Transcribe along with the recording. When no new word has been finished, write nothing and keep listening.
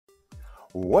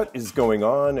What is going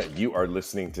on? You are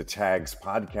listening to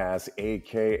TAGSPodcast,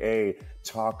 aka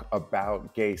Talk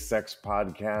About Gay Sex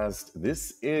Podcast.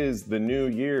 This is the new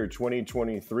year,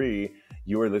 2023.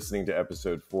 You are listening to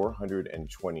episode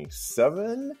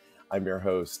 427. I'm your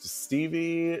host,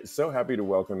 Stevie. So happy to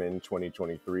welcome in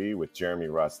 2023 with Jeremy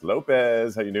Ross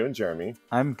Lopez. How you doing, Jeremy?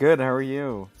 I'm good. How are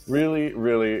you? Really,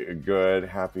 really good.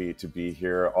 Happy to be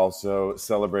here. Also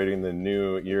celebrating the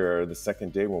new year, the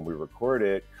second day when we record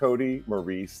it. Kodi,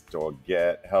 Maurice,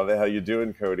 Doggette. How the hell you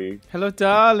doing, Kodi? Hello,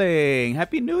 darling.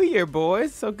 Happy New Year,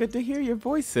 boys. So good to hear your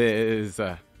voices.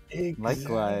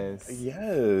 Likewise.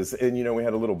 Yes. And, you know, we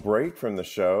had a little break from the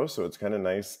show, so it's kind of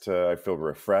nice I feel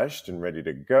refreshed and ready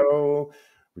to go.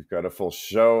 We've got a full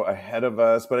show ahead of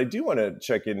us, but I do want to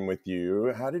check in with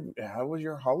you. How was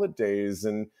your holidays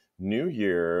and New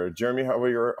Year? Jeremy, how were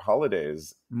your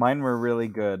holidays? Mine were really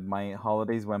good. My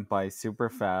holidays went by super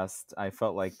fast. I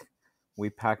felt like we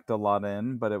packed a lot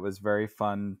in, but it was very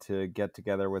fun to get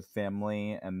together with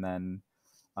family and then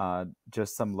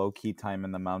just some low-key time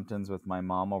in the mountains with my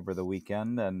mom over the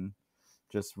weekend and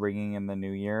just ringing in the new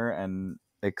year and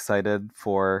excited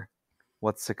for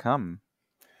what's to come.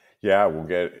 Yeah, we'll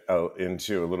get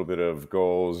into a little bit of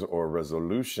goals or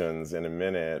resolutions in a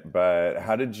minute, but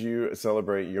how did you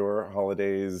celebrate your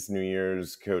holidays, New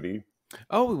Year's, Kodi?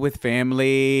 Oh, with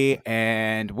family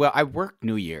and, well, I worked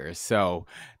New Year's, so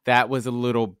that was a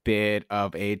little bit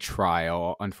of a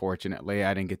trial, unfortunately.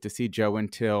 I didn't get to see Joe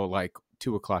until like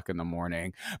 2 o'clock in the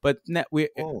morning, but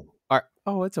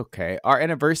it's okay. Our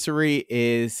anniversary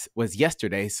was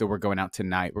yesterday, so we're going out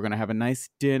tonight. We're gonna have a nice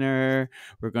dinner.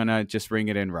 We're gonna just ring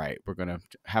it in right. We're gonna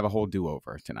have a whole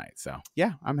do-over tonight. So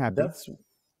yeah, I'm happy.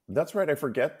 That's right. I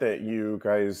forget that you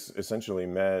guys essentially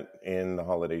met in the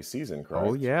holiday season, correct?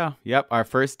 Oh yeah, yep. Our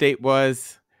first date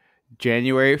was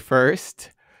January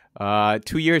 1st,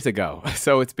 2 years ago.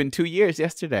 So it's been 2 years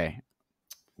yesterday.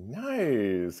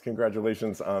 Nice.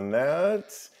 Congratulations on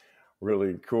that.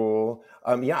 Really cool.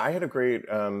 Yeah, I had a great,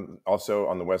 also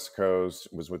on the West Coast,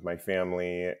 was with my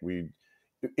family.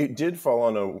 It did fall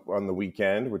on the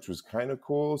weekend, which was kind of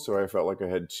cool. So I felt like I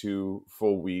had 2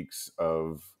 full weeks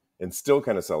and still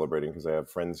kind of celebrating because I have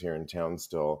friends here in town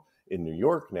still in New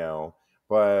York now.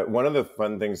 But one of the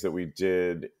fun things that we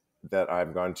did that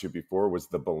I've gone to before was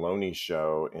the Bologna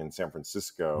Show in San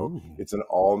Francisco. Ooh. It's an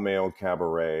all-male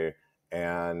cabaret.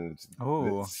 And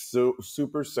it's so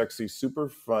super sexy, super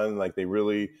fun. Like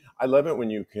I love it when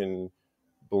you can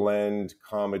blend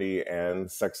comedy and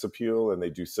sex appeal, and they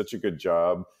do such a good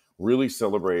job. Really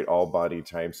celebrate all body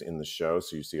types in the show.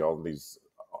 So you see all these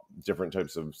different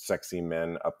types of sexy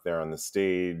men up there on the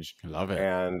stage. I love it.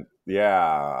 And yeah,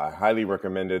 I highly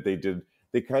recommend it. They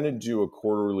kind of do a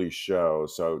quarterly show.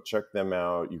 So check them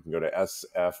out. You can go to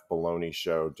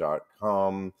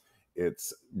sfbologneshow.com.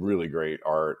 It's really great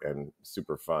art and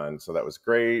super fun. So that was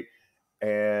great.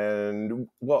 And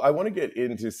well, I want to get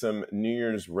into some New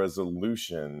Year's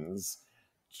resolutions.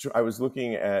 I was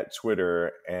looking at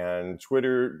Twitter, and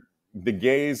the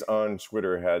gays on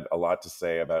Twitter had a lot to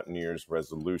say about New Year's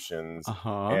resolutions.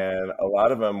 And a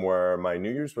lot of them were, my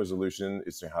New Year's resolution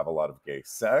is to have a lot of gay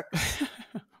sex.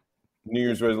 New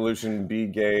Year's resolution, be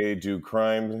gay, do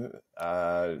crime.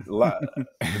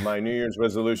 My New Year's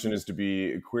resolution is to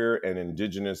be queer and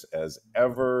indigenous as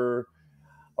ever.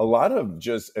 A lot of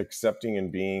just accepting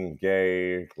and being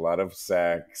gay, a lot of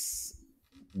sex,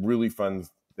 really fun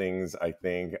things, I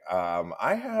think.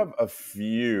 I have a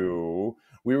few.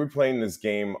 We were playing this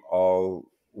game all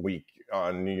week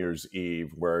on New Year's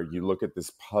Eve where you look at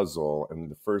this puzzle and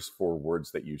the first 4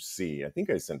 words that you see, I think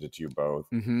I sent it to you both,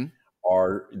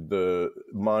 are the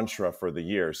mantra for the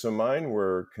year. So mine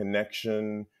were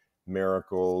connection,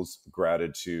 miracles,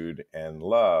 gratitude, and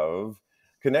love.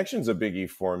 Connection's a biggie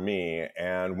for me.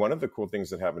 And one of the cool things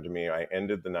that happened to me, I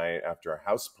ended the night after a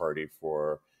house party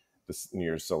for this New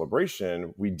Year's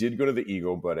celebration. We did go to the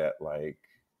Eagle, but at like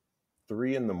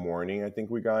 3 a.m, I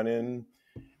think we got in.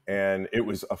 And it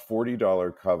was a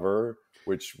 $40 cover,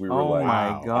 which we were like, oh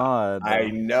my God.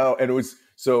 I know. And it was,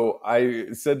 so I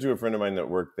said to a friend of mine that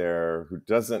worked there who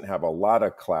doesn't have a lot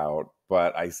of clout,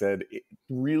 but I said,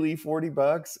 really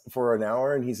 $40 for an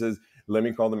hour? And he says, let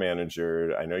me call the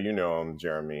manager. I know you know him,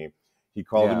 Jeremy. He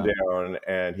called him down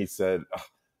and he said,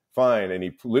 fine. And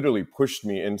he literally pushed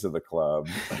me into the club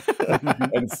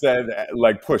and said,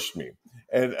 like, pushed me.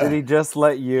 And, did he just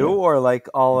let you or like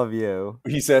all of you?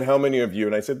 He said, how many of you?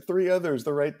 And I said, 3 others.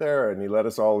 They're right there. And he let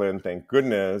us all in. Thank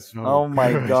goodness. Oh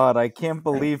my God. I can't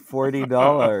believe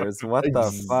 $40. What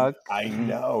the fuck? I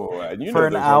know. And for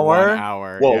an hour? 1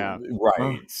 hour. Well, yeah.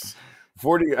 Right.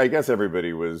 40, I guess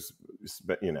everybody was,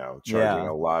 charging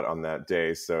a lot on that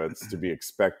day. So it's to be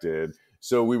expected.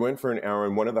 So we went for an hour,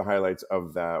 and one of the highlights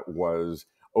of that was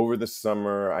over the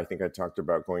summer. I think I talked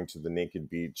about going to the Naked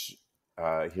Beach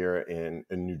here in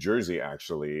New Jersey,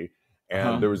 actually.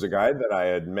 And there was a guy that I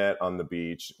had met on the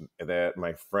beach that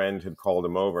my friend had called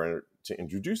him over to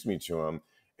introduce me to him.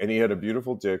 And he had a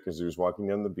beautiful dick as he was walking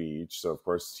down the beach. So, of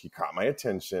course, he caught my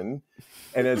attention.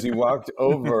 And as he walked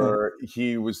over,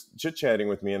 he was chit-chatting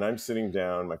with me. And I'm sitting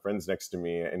down. My friend's next to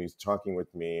me. And he's talking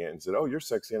with me and said, "Oh, you're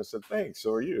sexy." And I said, "Thanks.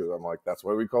 So are you." I'm like, "That's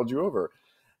why we called you over."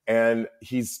 And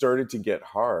he started to get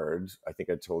hard. I think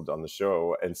I told on the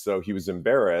show. And so he was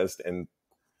embarrassed. And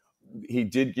he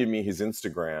did give me his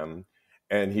Instagram.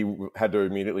 And he had to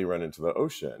immediately run into the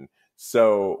ocean.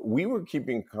 So we were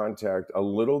keeping contact a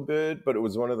little bit, but it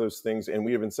was one of those things. And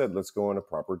we even said, let's go on a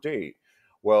proper date.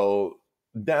 Well,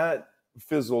 that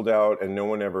fizzled out and no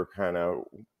one ever kind of,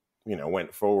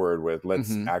 went forward with,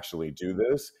 let's actually do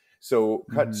this. So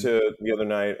cut to the other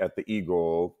night at the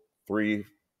Eagle,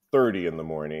 3:30 in the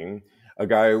morning, a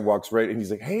guy walks right and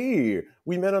he's like, "Hey,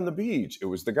 we met on the beach." It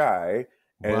was the guy.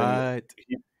 And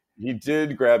he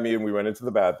did grab me and we went into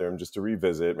the bathroom just to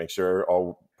revisit, make sure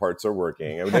all parts are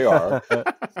working. And they are.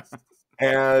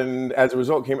 And as a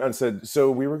result, came out and said, "So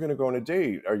we were going to go on a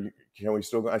date. Can we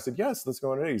still go?" I said, "Yes, let's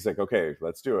go on a date." He's like, "Okay,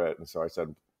 let's do it." And so I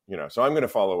said, so I'm going to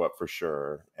follow up for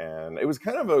sure. And it was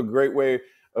kind of a great way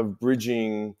of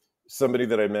bridging somebody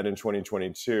that I met in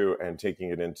 2022 and taking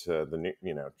it into the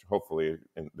new, hopefully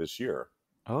in this year.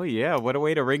 Oh yeah, what a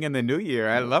way to ring in the new year.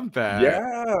 I love that.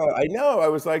 Yeah, I know. I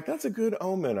was like, that's a good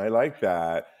omen. I like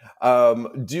that.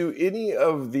 Do any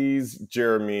of these,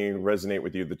 Jeremy, resonate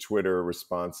with you, the Twitter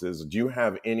responses? Do you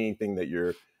have anything that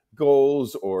your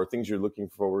goals or things you're looking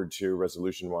forward to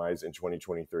resolution-wise in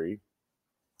 2023?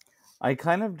 I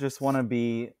kind of just want to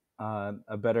be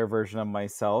a better version of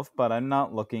myself, but I'm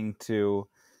not looking to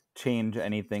change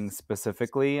anything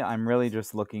specifically. I'm really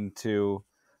just looking to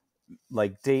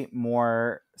date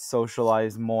more,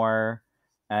 socialize more,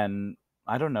 and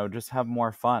I don't know, just have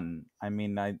more fun. I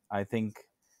mean, I think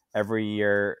every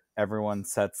year everyone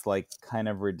sets kind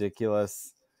of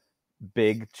ridiculous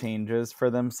big changes for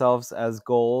themselves as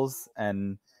goals,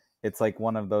 and it's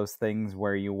one of those things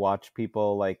where you watch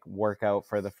people work out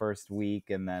for the first week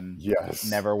and then Yes.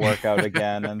 never work out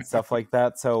again and stuff like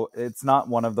that. So it's not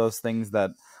one of those things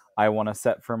that I want to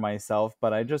set for myself,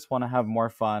 but I just want to have more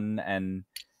fun and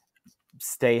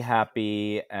stay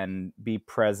happy and be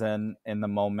present in the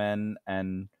moment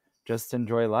and just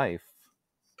enjoy life.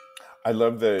 I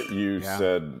love that you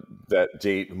said that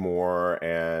date more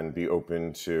and be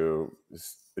open to,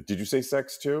 did you say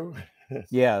sex too?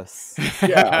 Yes.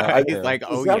 Yeah. He's like,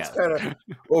 "Oh that's yeah." kind of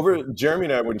over Jeremy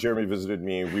and I, when Jeremy visited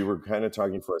me, we were kind of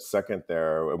talking for a second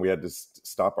there and we had to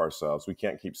stop ourselves. We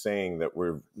can't keep saying that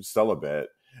we're celibate.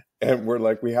 And we're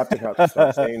like, we have to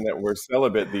stop saying that we're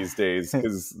celibate these days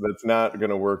because that's not going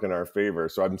to work in our favor.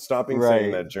 So I'm stopping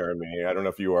saying that, Jeremy. I don't know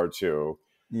if you are too.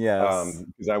 Yes.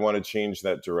 Because I want to change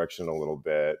that direction a little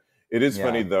bit. It is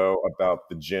funny though about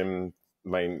the gym.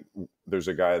 There's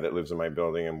a guy that lives in my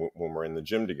building, and when we're in the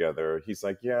gym together, he's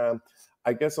like, "Yeah,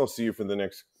 I guess I'll see you for the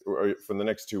next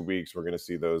 2 weeks. We're going to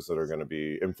see those that are going to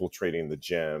be infiltrating the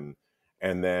gym,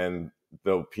 and then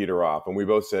they'll peter off." And we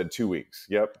both said 2 weeks.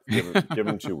 Yep, give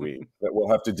them 2 weeks. That we'll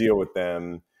have to deal with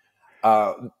them.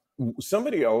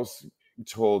 Somebody else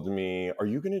told me, "Are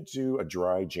you going to do a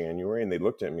dry January?" And they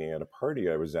looked at me at a party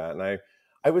I was at, and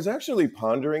I was actually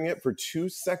pondering it for 2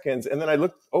 seconds, and then I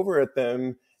looked over at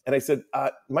them and I said,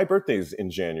 "My birthday's in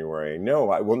January.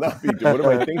 No, I will not be doing.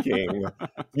 What am I thinking?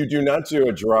 You do not do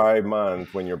a dry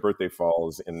month when your birthday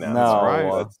falls in that." No.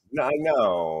 Right. I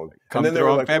know. Come and then they through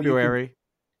were on like, February.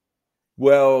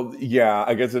 Well, yeah,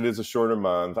 I guess it is a shorter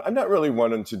month. I'm not really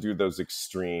wanting to do those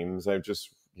extremes. I just,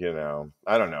 I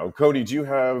don't know. Kodi, do you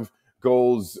have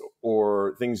goals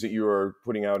or things that you are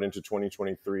putting out into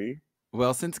 2023?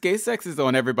 Well, since gay sex is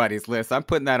on everybody's list, I'm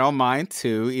putting that on mine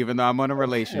too, even though I'm on a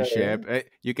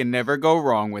relationship. You can never go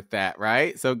wrong with that,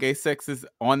 right? So gay sex is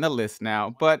on the list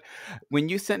now. But when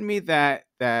you sent me that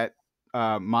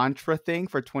mantra thing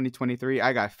for 2023,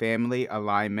 I got family,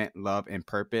 alignment, love, and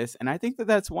purpose. And I think that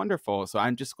that's wonderful. So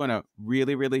I'm just going to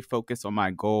really, really focus on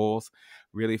my goals,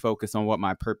 really focus on what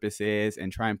my purpose is,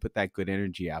 and try and put that good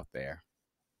energy out there.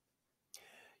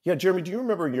 Yeah, Jeremy, do you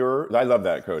remember I love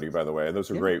that, Kodi, by the way.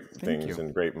 Those are great things you.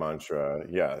 and great mantra.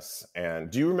 Yes. And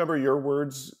do you remember your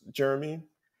words, Jeremy?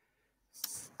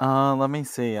 Let me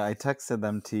see. I texted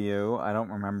them to you. I don't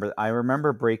remember. I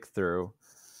remember breakthrough.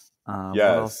 Yes. What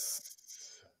else?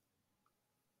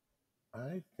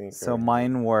 I think so.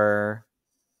 Mine were.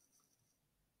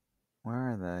 Where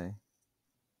are they?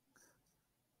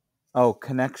 Oh,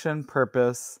 connection,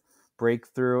 purpose,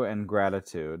 breakthrough, and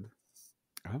gratitude.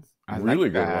 Oh, I like Really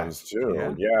good that. ones too.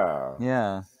 Yeah. Yeah.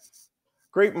 Yeah.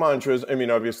 Great mantras. I mean,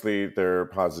 obviously, they're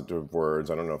positive words.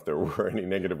 I don't know if there were any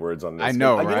negative words on I this, but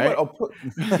know, you know what? right? I'll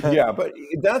put, yeah, but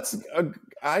that's,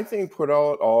 I think, put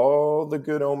out all the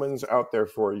good omens out there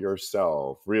for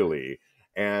yourself, really.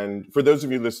 And for those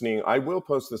of you listening, I will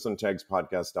post this on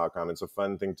TAGSPodcast.com. It's a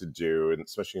fun thing to do, and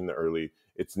especially in the early,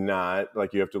 it's not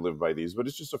like you have to live by these, but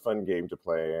it's just a fun game to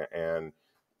play. And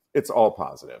it's all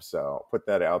positive. So put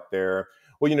that out there.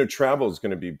 Well, you know, travel is going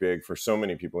to be big for so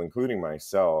many people, including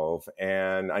myself.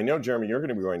 And I know, Jeremy, you're going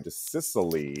to be going to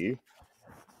Sicily,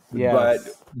 but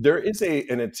Yes. there is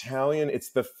an Italian,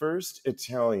 it's the first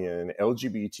Italian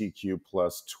LGBTQ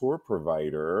plus tour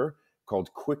provider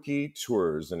called Quickie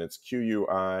Tours, and it's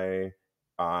Quiiiky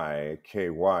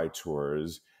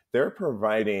Tours. They're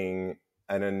providing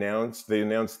they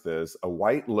announced this, a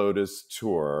White Lotus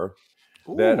tour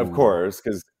that, of Ooh, course,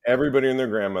 because everybody and their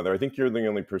grandmother, I think you're the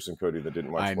only person, Cody, that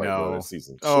didn't watch I White Lotus know.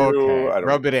 season 2. Okay, I don't.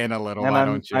 rub it in a little, And why I'm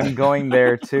don't you? I'm going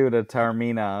there too, to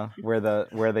Taormina,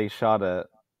 where they shot it.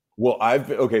 Well,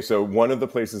 okay. So one of the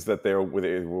places that they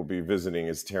will be visiting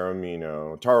is Yeah.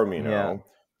 Taormino,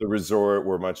 the resort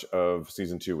where much of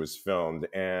season 2 was filmed,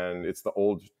 and it's the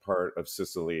old part of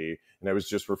Sicily. And I was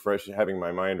just having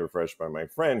my mind refreshed by my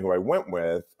friend who I went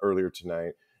with earlier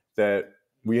tonight, that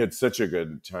we had such a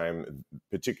good time,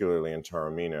 particularly in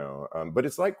Taormino. But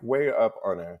it's like way up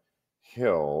on a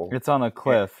hill. It's on a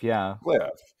cliff, yeah. Cliff.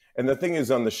 And the thing is,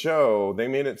 on the show, they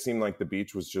made it seem like the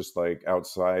beach was just like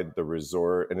outside the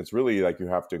resort, and it's really like you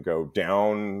have to go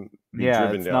down, be Yeah,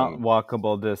 driven it's not down,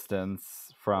 walkable distance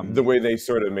the from. way they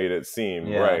sort of made it seem,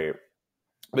 Yeah. right?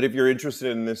 But if you're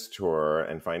interested in this tour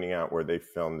and finding out where they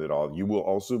filmed it all, you will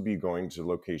also be going to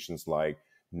locations like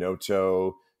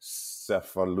Noto,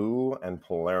 Cefalù, and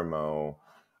Palermo,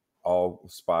 all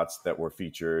spots that were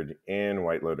featured in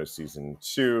White Lotus season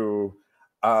 2.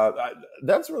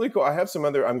 That's really cool. I have some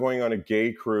other. I'm going on a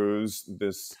gay cruise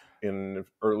in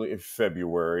early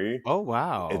February. Oh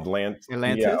wow, Yeah, I was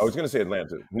Atlantis. going to say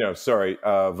Atlantis. No, sorry,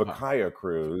 Oh, Vakaya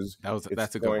cruise. It's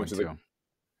that's a good going one to the too.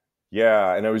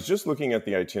 Yeah, and I was just looking at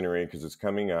the itinerary because it's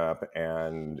coming up,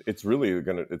 and it's really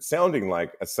it's sounding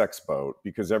like a sex boat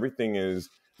because everything is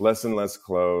less and less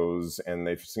clothes, and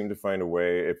they seem to find a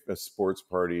way. If a sports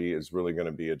party is really going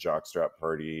to be a jockstrap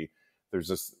party,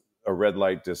 there's a red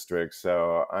light district.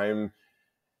 So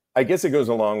I guess it goes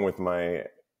along with my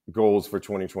goals for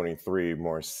 2023,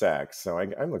 more sex. So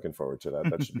I'm looking forward to that.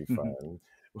 That should be fun.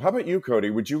 How about you,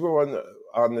 Kodi? Would you go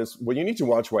on this? Well, you need to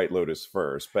watch White Lotus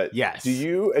first, but do Yes.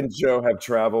 you and Joe have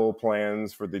travel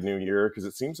plans for the new year? Because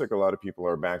it seems like a lot of people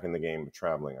are back in the game of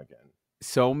traveling again.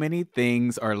 So many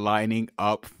things are lining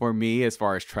up for me as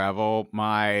far as travel.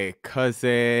 My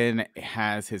cousin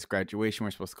has his graduation.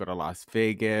 We're supposed to go to Las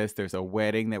Vegas. There's a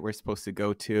wedding that we're supposed to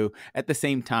go to at the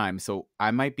same time. So I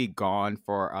might be gone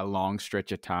for a long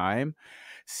stretch of time.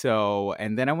 So,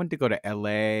 and then I wanted to go to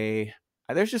LA.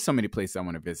 There's just so many places I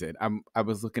want to visit. I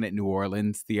was looking at New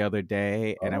Orleans the other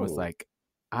day and I was Oh, like,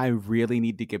 I really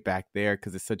need to get back there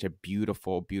because it's such a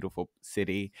beautiful, beautiful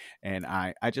city. And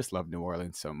I just love New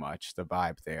Orleans so much, the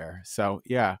vibe there. So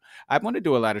yeah, I want to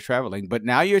do a lot of traveling. But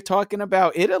now you're talking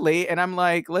about Italy, and I'm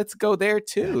like, let's go there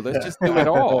too. Let's just do it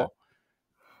all.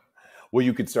 well,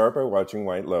 you could start by watching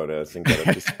White Lotus and get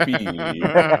up to speed.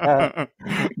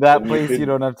 That And you place you could,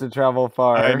 don't have to travel I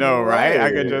far. know, right? I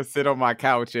could right. just sit on my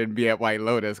couch and be at White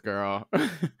Lotus, girl.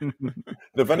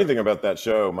 The funny thing about that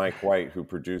show, Mike White, who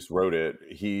wrote it,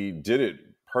 he did it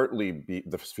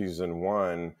the season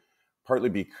 1, partly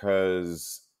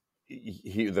because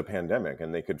the pandemic,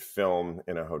 and they could film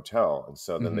in a hotel, and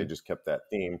so then they Mhm. just kept that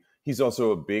theme. He's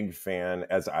also a big fan,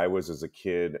 as I was as a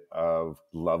kid, of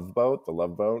the Love Boat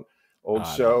old I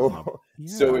love, show.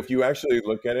 So yeah. if you actually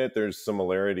look at it, there's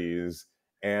similarities.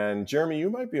 And Jeremy, you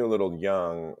might be a little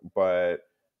young, but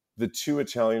the 2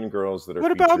 Italian girls that are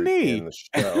What about featured in me?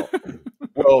 the show.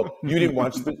 Well, you didn't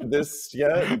watch this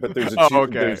yet, but Oh,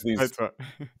 okay. there's That's what.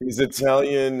 these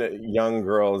Italian young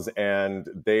girls, and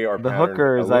they are The patterned.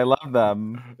 hookers, I love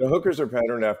them. The hookers are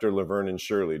patterned after Laverne and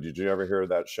Shirley. Did you ever hear of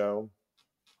that show?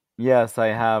 Yes, I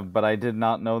have, but I did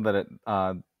not know that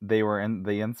they were in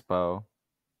the inspo.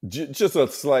 Just a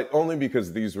slight, only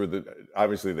because these were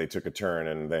obviously they took a turn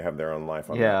and they have their own life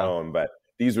on their Yeah. own, but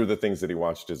these were the things that he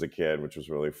watched as a kid, which was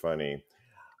really funny.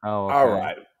 Oh, All okay.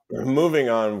 right. Moving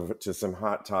on to some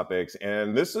hot topics.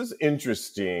 And this is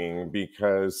interesting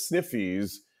because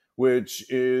Sniffies, which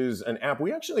is an app,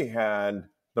 we actually had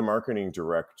the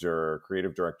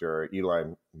creative director, Eli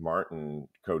Martin,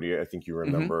 Kodi, I think you Hmm.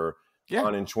 remember, Yeah.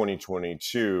 on in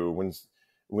 2022 when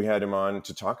we had him on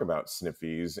to talk about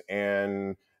Sniffies.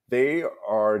 And They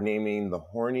are naming the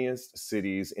horniest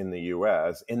cities in the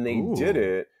US, and they did Ooh.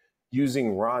 it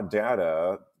using raw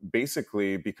data,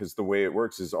 basically because the way it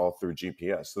works is all through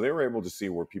GPS. So they were able to see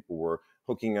where people were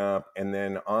hooking up, and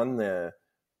then on the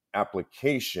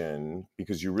application,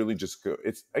 because you really just go,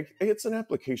 it's an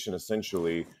application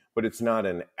essentially, but it's not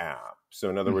an app. So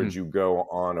in other words, Mhm. you go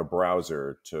on a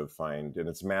browser to find, and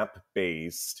it's map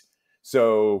based.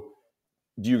 So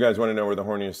do you guys want to know where the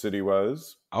horniest city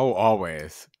was? Oh,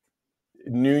 always.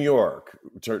 New York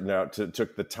turned out to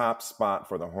took the top spot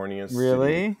for the horniest city.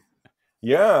 Really?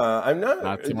 Yeah, I'm not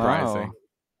Not Wow. surprising.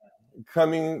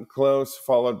 coming close,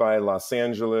 followed by Los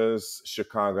Angeles,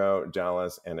 Chicago,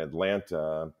 Dallas, and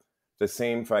Atlanta. The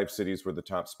same 5 cities were the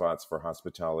top spots for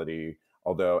hospitality,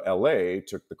 although LA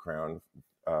took the crown.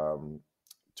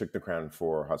 Took the crown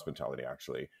for hospitality.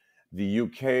 Actually, the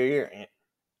UK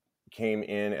came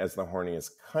in as the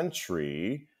horniest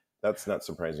country. That's not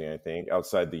surprising, I think,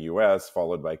 outside the US,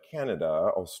 followed by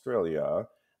Canada, Australia,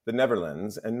 the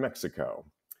Netherlands, and Mexico.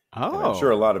 And I'm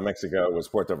sure a Oh. lot of Mexico was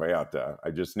Puerto Vallarta.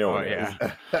 I just know Oh it yeah.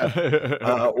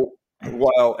 is.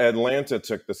 While Atlanta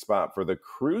took the spot for the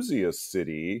cruisiest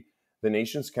city, the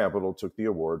nation's capital took the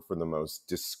award for the most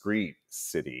discreet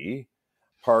city.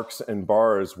 Parks and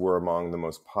bars were among the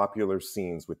most popular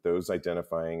scenes, with those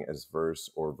identifying as verse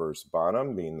or verse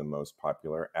bottom being the most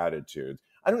popular attitudes.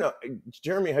 I don't know.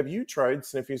 Jeremy, have you tried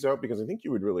Sniffies out? Because I think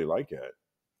you would really like it.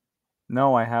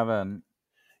 No, I haven't.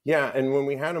 Yeah, and when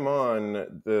we had him on,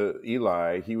 the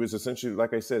Eli, he was essentially,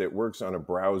 like I said, it works on a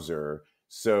browser.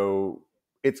 So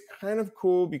it's kind of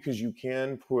cool because you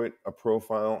can put a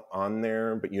profile on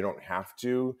there, but you don't have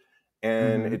to.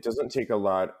 And Hmm. it doesn't take a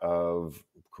lot of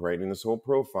creating this whole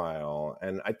profile.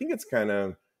 And I think it's kind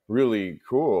of really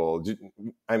cool.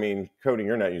 I mean, Kodi,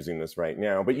 you're not using this right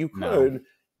now, but you No. could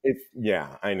if,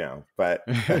 yeah, I know. But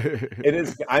it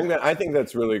is, I think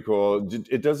that's really cool.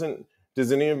 It doesn't,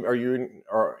 does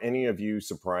are any of you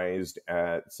surprised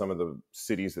at some of the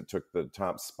cities that took the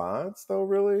top spots though,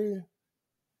 really?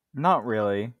 Not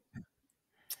really.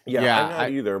 Yeah, I'm Yeah, not I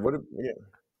either.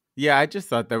 yeah, I just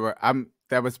thought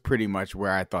that was pretty much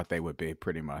where I thought they would be,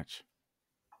 pretty much.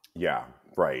 Yeah,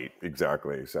 right,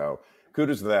 exactly. So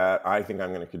kudos to that. I think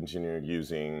I'm going to continue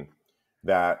using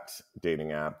that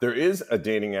dating app. There is a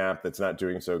dating app that's not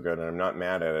doing so good, and I'm not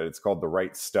mad at it. It's called The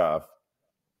Right Stuff.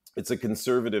 It's a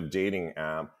conservative dating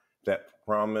app that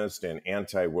promised an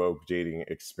anti-woke dating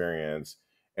experience,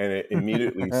 and it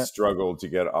immediately struggled to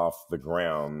get off the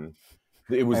ground.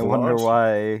 It was I wonder launched,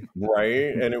 why.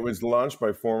 right, and it was launched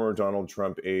by former Donald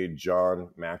Trump aide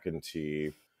John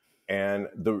McEntee. And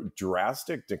the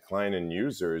drastic decline in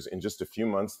users in just a few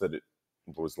months that it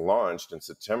was launched in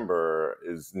September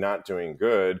is not doing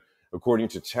good. According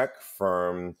to tech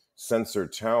firm Sensor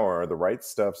Tower, the Right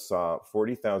Stuff saw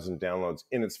 40,000 downloads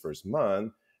in its first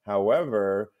month.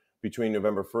 However, between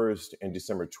November 1st and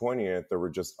December 20th, there were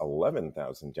just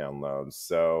 11,000 downloads.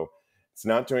 So it's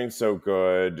not doing so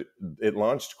good. It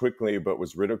launched quickly, but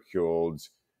was ridiculed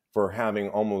for having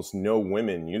almost no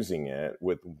women using it,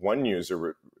 with one user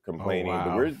Oh complaining. The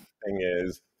wow. weird thing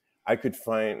is I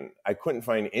couldn't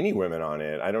find any women on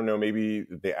it. I don't know, maybe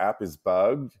the app is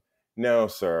bugged. No,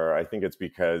 sir. I think it's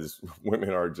because women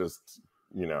are just,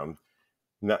 you know,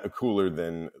 not cooler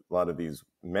than a lot of these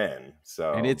men. And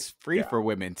So, it's free yeah. for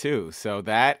women too. So It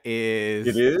that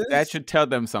is? should tell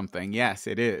them something. Yes,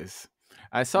 it is.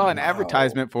 I saw an Wow.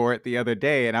 advertisement for it the other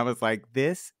day and I was like,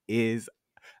 this is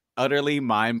utterly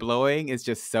mind-blowing. It's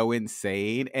just so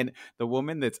insane. And the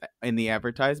woman that's in the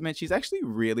advertisement, she's actually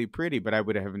really pretty, but I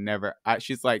would have never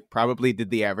she's like probably did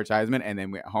the advertisement and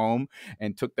then went home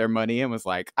and took their money and was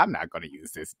like, I'm not going to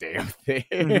use this damn thing.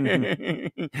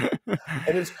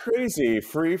 And it's crazy.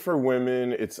 Free for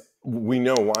women. We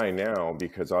know why now,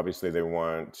 because obviously they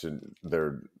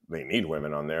need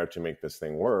women on there to make this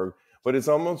thing work. But it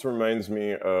almost reminds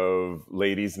me of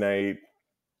ladies' night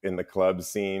in the club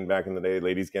scene back in the day.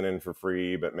 Ladies get in for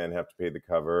free, but men have to pay the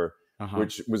cover, Uh-huh.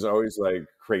 which was always like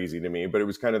crazy to me. But it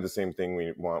was kind of the same thing.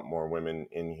 We want more women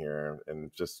in here,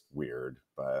 and just weird.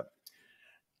 But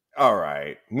all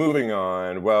right, moving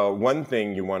on. Well, one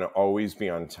thing you want to always be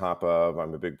on top of,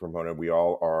 I'm a big proponent, we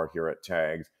all are here at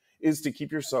Tags, is to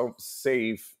keep yourself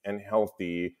safe and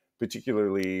healthy,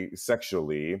 particularly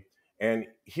sexually. And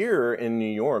here in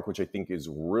New York, which I think is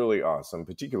really awesome,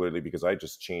 particularly because I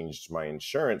just changed my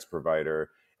insurance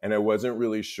provider and I wasn't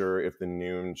really sure if the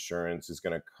new insurance is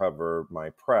going to cover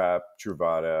my PrEP,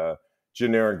 Truvada,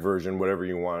 generic version, whatever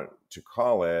you want to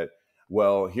call it.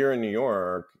 Well, here in New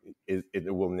York,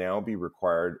 it will now be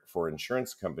required for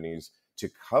insurance companies to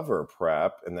cover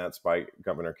PrEP, and that's by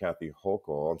Governor Kathy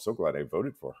Hochul. I'm so glad I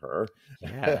voted for her.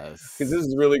 Yes. Because this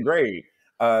is really great.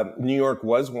 New York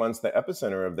was once the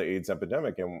epicenter of the AIDS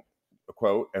epidemic, and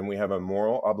quote, and we have a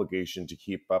moral obligation to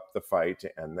keep up the fight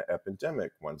to end the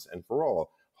epidemic once and for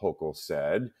all, Hochul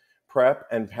said. PrEP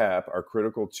and PEP are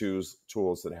critical tools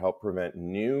that help prevent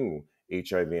new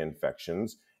HIV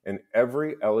infections, and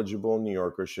every eligible New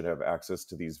Yorker should have access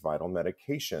to these vital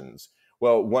medications.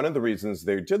 Well, one of the reasons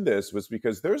they did this was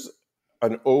because there's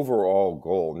an overall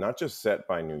goal, not just set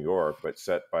by New York, but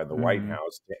set by the White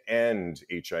House to end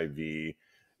HIV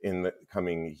in the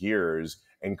coming years.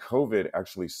 And COVID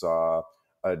actually saw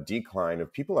a decline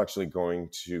of people actually going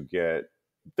to get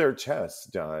their tests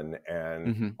done,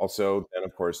 and also then,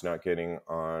 of course, not getting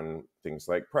on things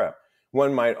like PrEP.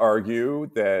 One might argue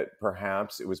that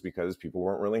perhaps it was because people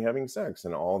weren't really having sex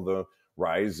and all the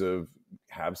rise of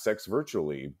have sex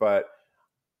virtually. But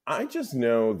I just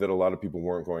know that a lot of people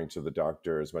weren't going to the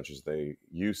doctor as much as they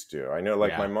used to. I know,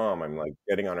 like my mom, I'm like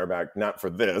getting on her back, not for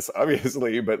this,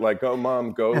 obviously, but like, oh,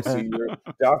 mom, go see your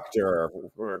doctor.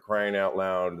 We're crying out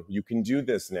loud. You can do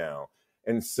this now.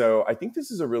 And so I think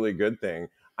this is a really good thing.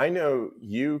 I know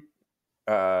you,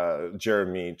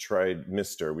 Jeremy, tried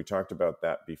Mister. We talked about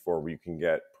that before, where you can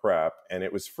get PrEP, and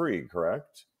it was free,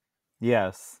 correct?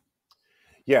 Yes.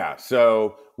 Yeah.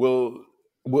 So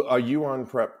are you on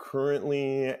PrEP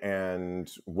currently, and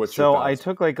what's your thoughts? I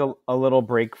took like a little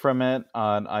break from it.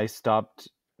 I stopped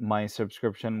my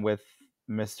subscription with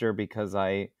Mister because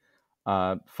I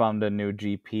found a new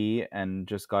GP and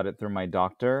just got it through my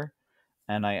doctor.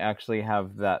 And I actually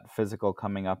have that physical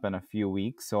coming up in a few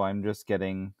weeks. So I'm just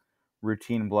getting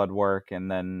routine blood work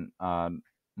and then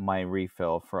my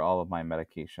refill for all of my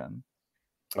medication.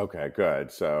 Okay,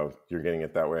 good. So you're getting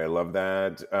it that way. I love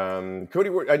that.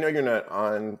 Kodi, I know you're not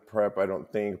on PrEP, I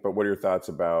don't think, but what are your thoughts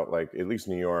about, like, at least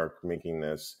New York making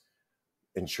this,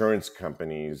 insurance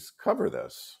companies cover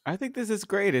this? I think this is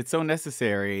great. It's so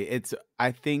necessary.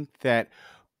 I think that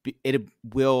it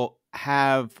will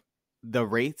have the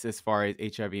rates as far as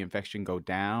HIV infection go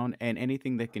down, and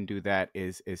anything that can do that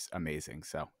is amazing.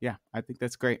 So yeah, I think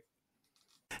that's great.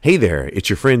 Hey there, it's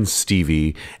your friend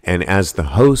Stevie, and as the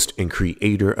host and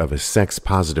creator of a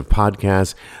sex-positive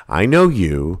podcast, I know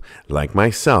you, like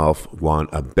myself,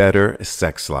 want a better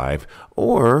sex life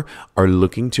or are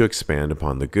looking to expand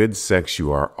upon the good sex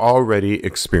you are already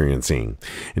experiencing.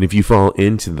 And if you fall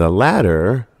into the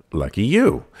latter, lucky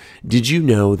you. Did you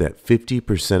know that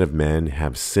 50% of men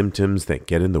have symptoms that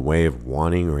get in the way of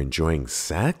wanting or enjoying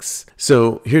sex?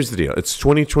 So here's the deal. It's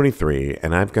 2023,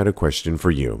 and I've got a question for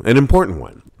you, an important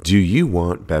one. Do you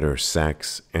want better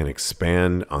sex and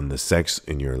expand on the sex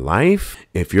in your life?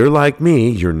 If you're like me,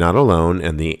 you're not alone,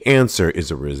 and the answer is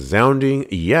a resounding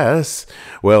yes.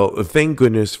 Well, thank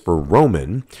goodness for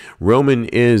Roman. Roman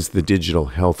is the digital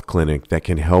health clinic that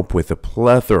can help with a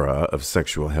plethora of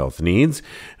sexual health needs,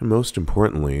 and most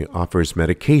importantly, offers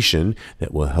medication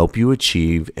that will help you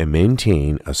achieve and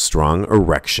maintain a strong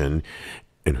erection.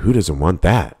 And who doesn't want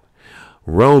that?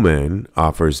 Roman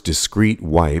offers discreet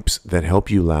wipes that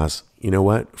help you last,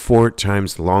 4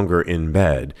 times longer in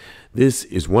bed. This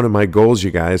is one of my goals, you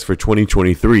guys, for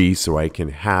 2023, so I can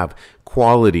have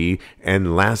quality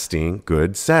and lasting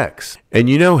good sex. And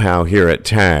you know how here at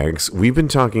TAGS, we've been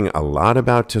talking a lot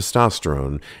about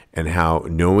testosterone and how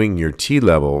knowing your T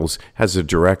levels has a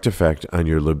direct effect on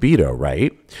your libido,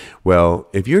 right? Well,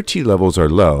 if your T levels are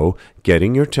low,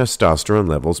 getting your testosterone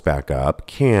levels back up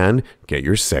can get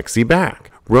your sexy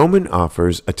back. Roman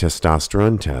offers a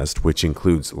testosterone test, which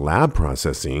includes lab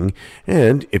processing,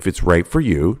 and if it's right for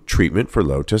you, treatment for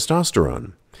low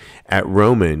testosterone. At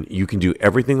Roman, you can do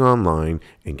everything online,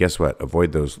 and guess what?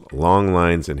 Avoid those long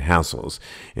lines and hassles.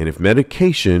 And if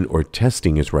medication or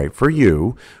testing is right for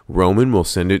you, Roman will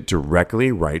send it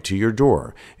directly right to your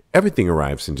door. Everything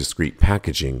arrives in discreet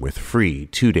packaging with free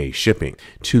 2-day shipping.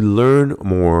 To learn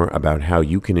more about how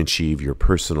you can achieve your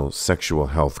personal sexual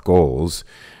health goals,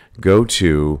 go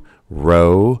to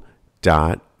ro.co/tags,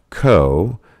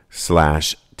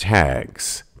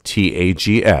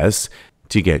 TAGS,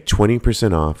 to get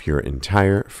 20% off your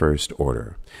entire first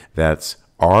order. That's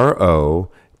ro.co/tags.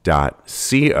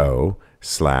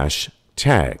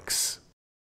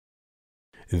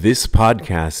 This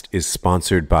podcast is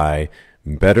sponsored by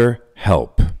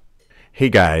BetterHelp. Hey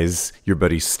guys, your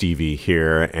buddy Stevie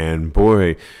here, and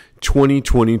boy,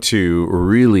 2022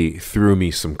 really threw me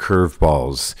some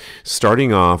curveballs.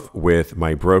 Starting off with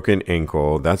my broken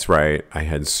ankle. That's right, I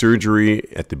had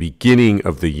surgery at the beginning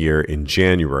of the year in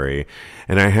January,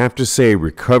 and I have to say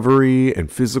recovery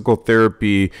and physical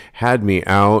therapy had me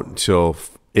out until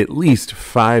at least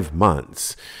 5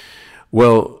 months.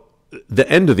 Well, The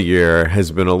end of the year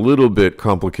has been a little bit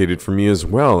complicated for me as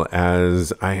well,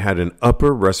 as I had an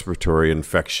upper respiratory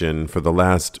infection for the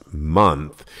last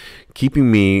month, keeping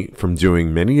me from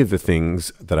doing many of the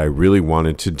things that I really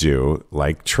wanted to do,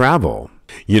 like travel.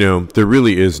 You know, there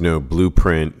really is no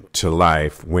blueprint to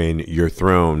life when you're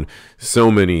thrown so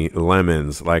many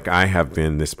lemons like I have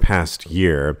been this past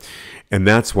year. And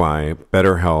that's why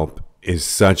BetterHelp is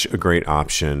such a great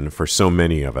option for so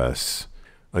many of us.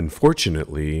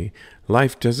 Unfortunately,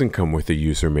 life doesn't come with a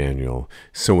user manual,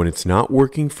 so when it's not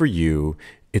working for you,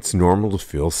 it's normal to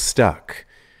feel stuck.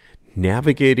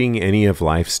 Navigating any of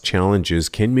life's challenges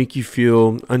can make you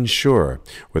feel unsure,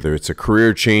 whether it's a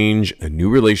career change, a new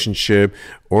relationship,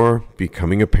 or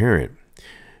becoming a parent.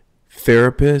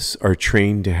 Therapists are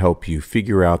trained to help you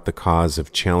figure out the cause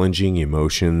of challenging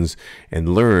emotions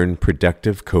and learn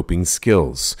productive coping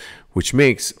skills, which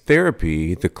makes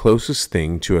therapy the closest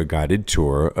thing to a guided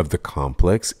tour of the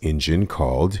complex engine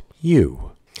called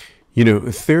you. You know,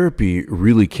 therapy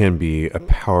really can be a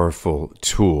powerful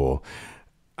tool.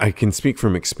 I can speak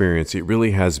from experience. It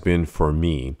really has been for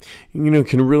me. You know, it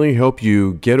can really help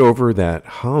you get over that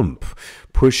hump,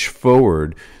 push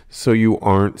forward so you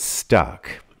aren't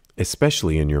stuck,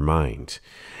 especially in your mind.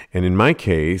 And in my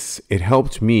case, it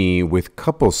helped me with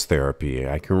couples therapy.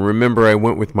 I can remember I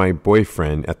went with my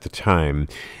boyfriend at the time,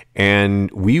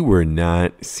 and we were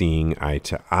not seeing eye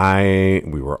to eye.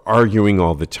 We were arguing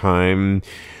all the time.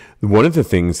 One of the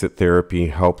things that therapy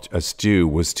helped us do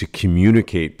was to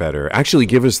communicate better, actually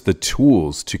give us the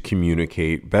tools to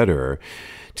communicate better,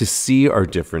 to see our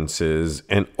differences,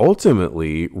 and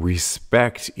ultimately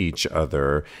respect each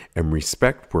other and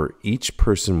respect where each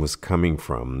person was coming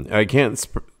from. I can't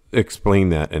explain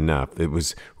that enough. It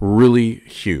was really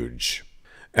huge.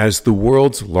 As the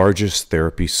world's largest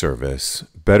therapy service,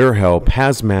 BetterHelp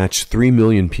has matched 3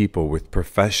 million people with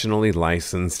professionally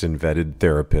licensed and vetted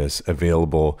therapists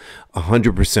available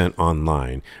 100%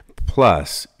 online.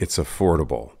 Plus, it's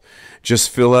affordable.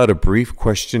 Just fill out a brief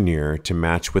questionnaire to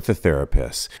match with a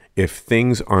therapist. If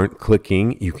things aren't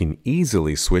clicking, you can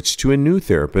easily switch to a new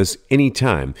therapist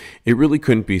anytime. It really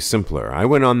couldn't be simpler. I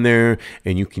went on there,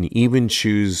 and you can even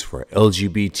choose for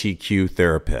LGBTQ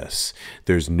therapists.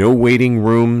 There's no waiting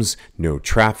rooms, no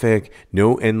traffic,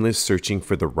 no endless searching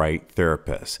for the right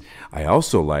therapist. I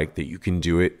also like that you can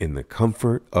do it in the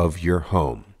comfort of your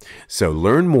home. So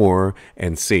learn more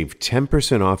and save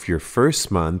 10% off your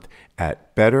first month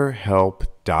at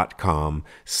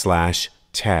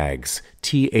betterhelp.com/tags,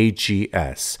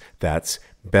 TAGS. That's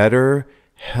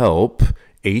betterhelp,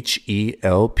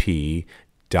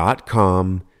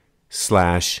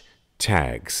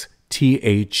 HELP.com/tags,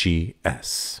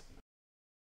 TAGS.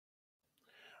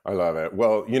 I love it.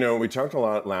 Well, you know, we talked a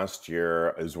lot last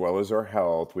year, as well as our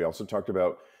health. We also talked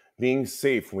about being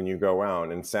safe when you go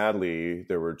out. And sadly,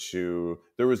 there was a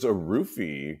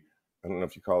roofie. I don't know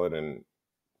if you call it an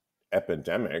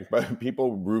epidemic, but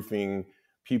people roofing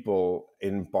people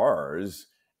in bars.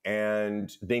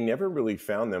 And they never really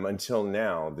found them until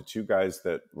now. The two guys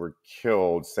that were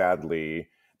killed, sadly,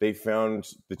 they found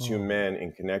the two men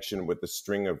in connection with the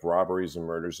string of robberies and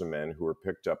murders of men who were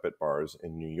picked up at bars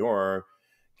in New York.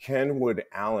 Kenwood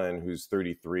Allen, who's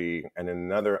 33, and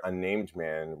another unnamed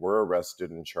man were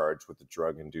arrested and charged with the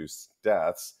drug-induced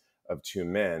deaths of two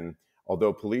men,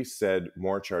 although police said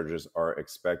more charges are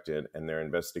expected and their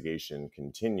investigation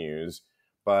continues.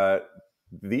 But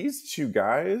these two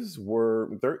guys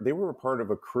were a part of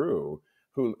a crew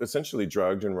who essentially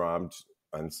drugged and robbed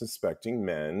unsuspecting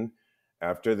men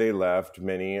after they left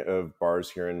many of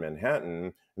bars here in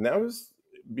Manhattan. And that was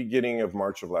beginning of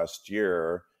March of last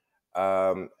year.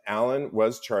 Allen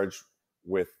was charged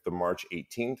with the March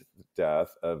 18th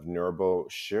death of Nurbo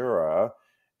Shira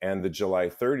and the July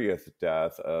 30th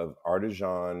death of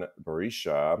Artijan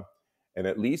Barisha, and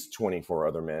at least 24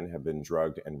 other men have been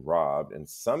drugged and robbed and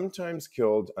sometimes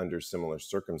killed under similar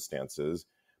circumstances.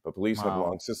 But police have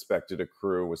long suspected a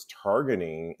crew was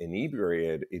targeting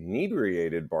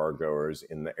inebriated bar goers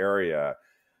in the area.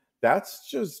 That's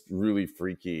just really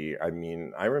freaky. I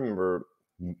mean, I remember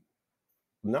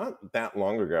not that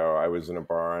long ago, I was in a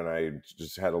bar and I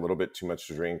just had a little bit too much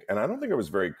to drink. And I don't think I was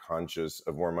very conscious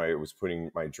of where I was putting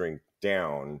my drink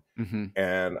down. Mm-hmm.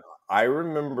 And I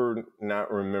remember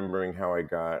not remembering how I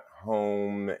got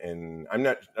home. And I'm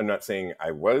not saying I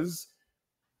was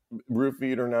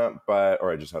roofied or not,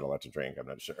 or I just had a lot to drink. I'm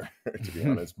not sure, to be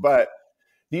honest. But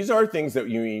these are things that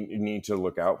you need to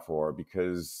look out for,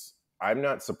 because I'm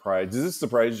not surprised. Does this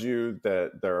surprise you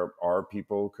that there are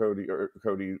people,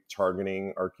 Kodi,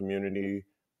 targeting our community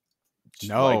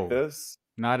like this?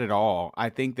 Not at all. I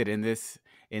think that in this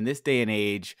day and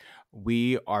age,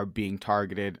 we are being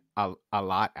targeted a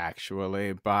lot,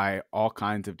 actually, by all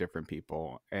kinds of different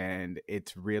people. And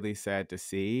it's really sad to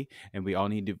see. And we all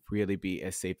need to really be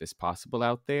as safe as possible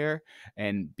out there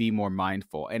and be more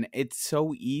mindful. And it's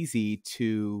so easy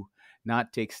to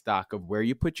not take stock of where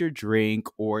you put your drink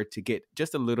or to get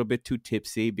just a little bit too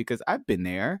tipsy, because I've been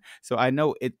there. So I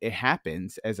know it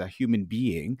happens as a human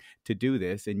being to do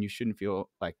this, and you shouldn't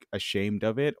feel like ashamed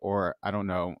of it, or I don't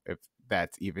know if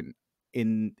that's even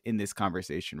in this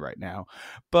conversation right now.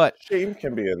 But Shame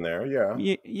can be in there,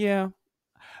 yeah. yeah,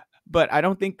 but I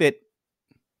think that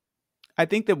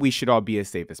we should all be as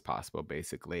safe as possible,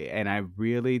 basically. And I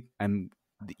really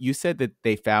you said that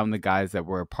they found the guys that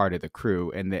were a part of the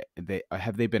crew, and they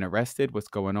have they been arrested? What's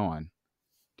going on?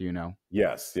 Do you know?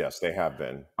 Yes, they have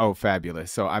been. Oh,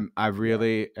 fabulous! So I Yeah.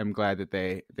 really am glad that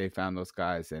they found those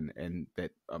guys, and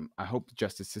that I hope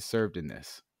justice is served in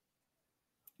this.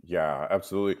 Yeah,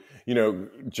 absolutely. You know,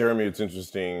 Jeremy, it's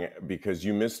interesting because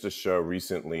you missed a show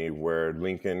recently where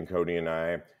Lincoln, Kodi, and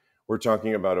I were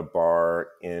talking about a bar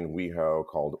in WeHo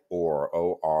called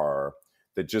OR,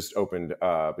 that just opened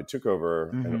up. It took over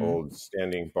an old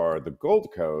standing bar, the Gold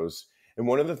Coast. And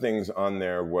one of the things on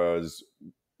there was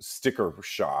Sticker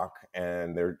Shock,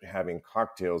 and they're having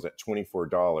cocktails at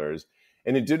 $24.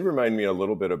 And it did remind me a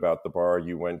little bit about the bar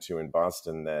you went to in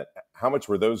Boston. That how much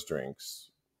were those drinks?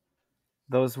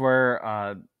 Those were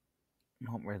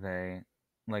what were they?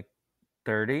 Like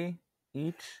 30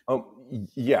 each?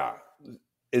 Yeah.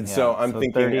 And Yeah, so I'm so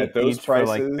thinking 30 at those each for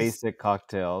like prices, basic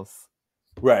cocktails.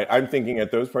 right? I'm thinking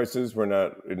at those prices, we're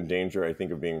not in danger, I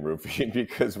think, of being roofied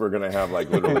because we're going to have like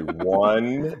literally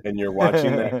one, and you're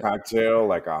watching that cocktail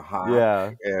like a hawk.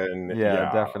 Yeah, And yeah,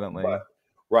 yeah, definitely. but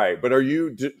right. But are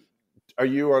you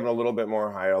on a little bit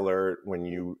more high alert when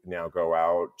you now go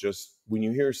out, just when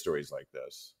you hear stories like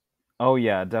this? Oh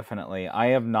yeah, definitely.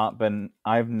 I've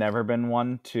never been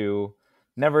one to,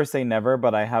 never say never,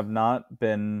 but I have not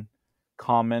been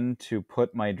common to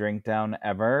put my drink down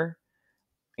ever.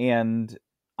 And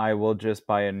I will just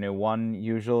buy a new one,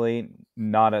 usually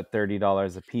not at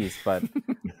 $30 a piece, but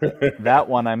that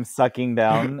one I'm sucking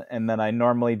down, and then I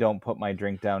normally don't put my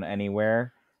drink down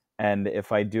anywhere. And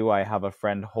if I do, I have a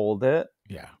friend hold it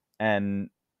Yeah. and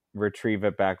retrieve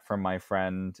it back from my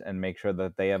friend and make sure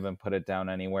that they haven't put it down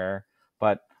anywhere.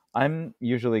 But I'm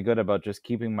usually good about just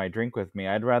keeping my drink with me.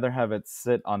 I'd rather have it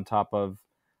sit on top of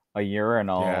a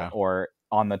urinal Yeah. or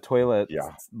on the toilet,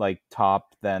 Yeah. like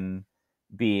top, than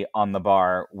be on the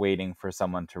bar waiting for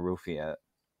someone to roofie it.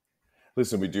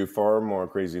 Listen, we do far more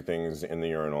crazy things in the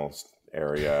urinals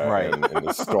area Right. and in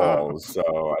the stalls.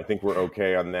 So I think we're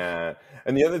okay on that.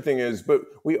 And the other thing is, but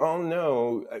we all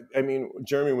know, I mean,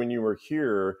 Jeremy, when you were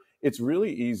here, it's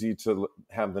really easy to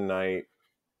have the night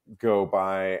go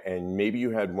by and maybe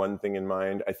you had one thing in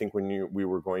mind. I think when we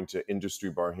were going to Industry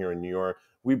Bar here in New York,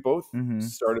 we both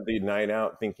started the night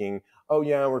out thinking, oh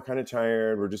yeah, we're kind of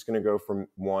tired, we're just going to go for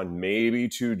one, maybe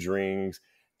two drinks,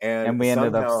 And we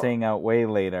ended up staying out way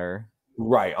later.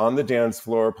 Right, on the dance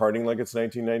floor, partying like it's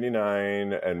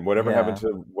 1999, and whatever happened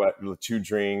to what two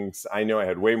drinks. I know I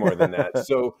had way more than that.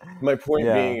 So my point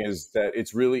being is that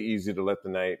it's really easy to let the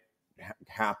night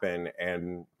happen,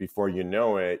 and before you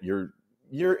know it,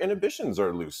 your inhibitions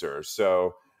are looser.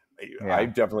 So I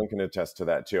definitely can attest to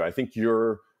that too. I think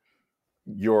your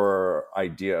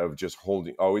idea of just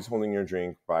always holding your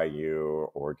drink by you,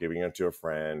 or giving it to a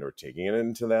friend, or taking it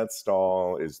into that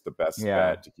stall is the best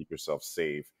bet to keep yourself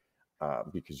safe.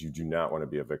 Because you do not want to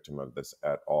be a victim of this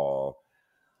at all.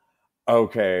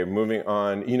 Okay, moving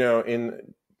on. You know,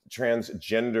 in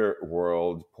transgender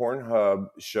world, Pornhub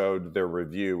showed their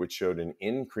review, which showed an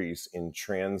increase in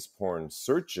trans porn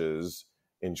searches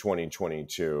in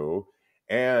 2022.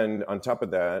 And on top of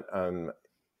that,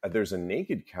 there's a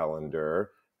naked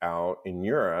calendar out in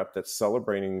Europe that's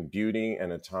celebrating beauty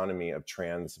and autonomy of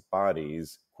trans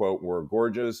bodies. Quote, "We're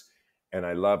gorgeous and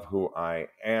I love who I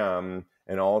am."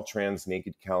 And all trans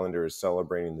naked calendar is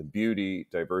celebrating the beauty,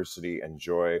 diversity, and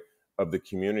joy of the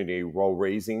community while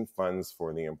raising funds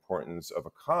for the importance of a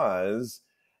cause.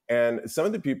 And some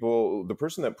of the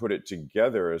person that put it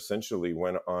together essentially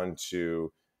went on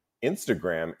to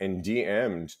Instagram and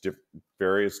DM'd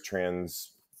various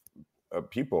trans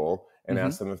people and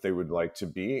asked them if they would like to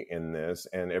be in this.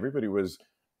 And everybody was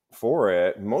for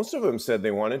it. Most of them said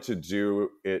they wanted to do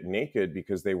it naked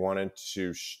because they wanted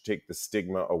to take the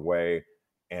stigma away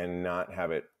and not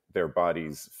have their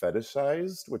bodies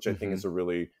fetishized, which I think is a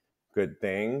really good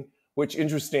thing. Which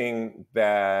interesting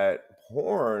that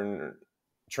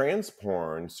trans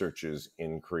porn searches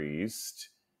increased.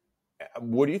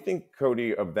 What do you think,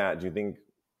 Kodi, of that? Do you think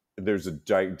there's a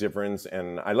difference?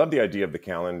 And I love the idea of the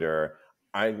calendar.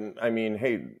 I mean,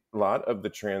 hey, a lot of the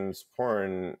trans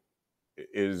porn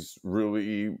is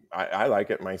really I like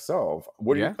it myself.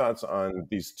 What are your Yeah. thoughts on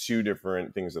these two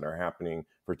different things that are happening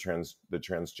for the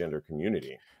transgender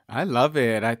community? I love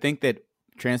it. I think that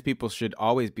trans people should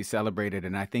always be celebrated.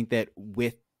 And I think that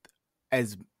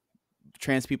as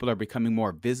trans people are becoming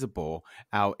more visible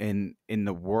out in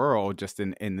the world, just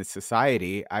in the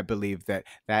society, I believe that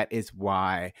that is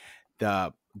why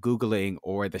the Googling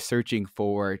or the searching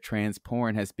for trans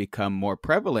porn has become more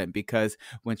prevalent, because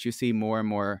once you see more and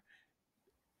more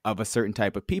of a certain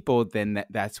type of people, then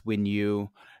that's when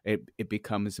it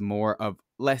becomes more of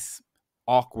less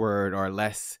awkward, or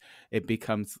less, it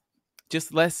becomes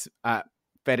just less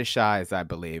fetishized, I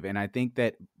believe. And I think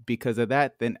that because of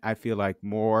that, then I feel like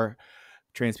more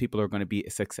trans people are going to be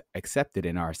accepted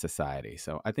in our society.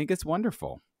 So I think it's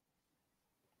wonderful.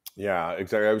 Yeah,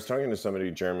 exactly. I was talking to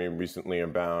somebody, Jeremy, recently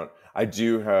about I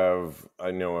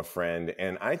know a friend,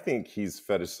 and I think he's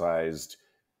fetishized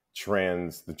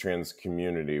the trans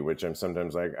community, which I'm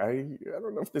sometimes like, I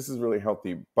don't know if this is really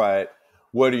healthy. But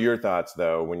what are your thoughts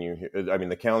though when you hear, I mean,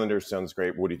 the calendar sounds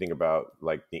great. What do you think about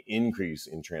like the increase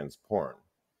in trans porn?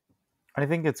 I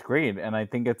think it's great, and I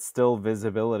think it's still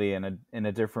visibility in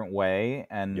a different way.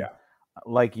 And Yeah.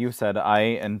 like you said, I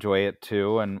enjoy it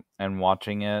too, and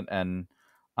watching it, and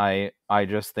I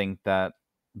just think that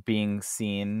being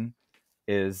seen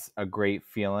is a great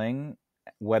feeling,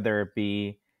 whether it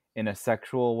be in a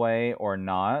sexual way or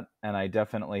not. And I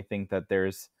definitely think that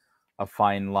there's a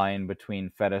fine line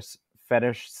between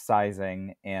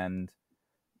fetishizing and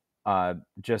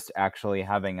just actually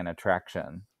having an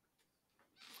attraction.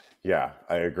 Yeah,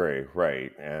 I agree.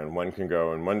 Right. And one can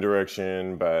go in one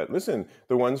direction, but listen,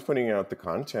 the ones putting out the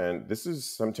content, this is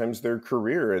sometimes their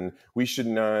career. And we should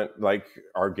not, like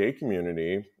our gay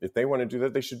community, if they want to do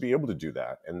that, they should be able to do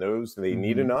that. And they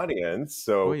need Mm-hmm. an audience.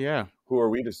 Oh So yeah. who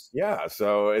are we to, yeah.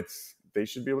 So they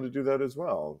should be able to do that as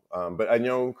well. But I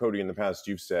know, Kodi, in the past,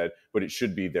 you've said, but it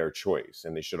should be their choice.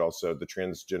 And they should also, the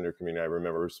transgender community, I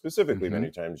remember specifically Mm-hmm.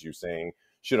 many times you saying,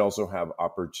 should also have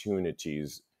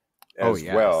opportunities Oh as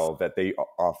yes. well that they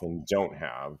often don't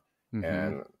have. Mm-hmm.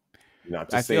 And not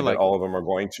to I say feel that like, all of them are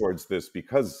going towards this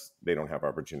because they don't have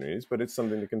opportunities, but it's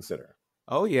something to consider.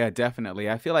 oh yeah, definitely.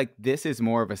 I feel like this is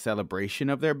more of a celebration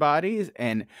of their bodies,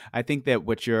 and I think that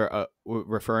what you're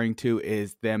referring to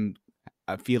is them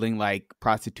feeling like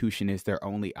prostitution is their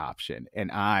only option.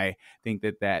 And I think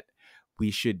that we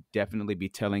should definitely be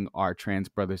telling our trans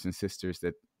brothers and sisters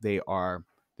that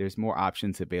there's more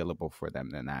options available for them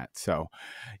than that. So,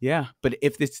 yeah. But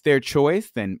if it's their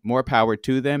choice, then more power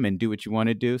to them, and do what you want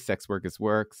to do. Sex work is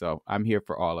work. So I'm here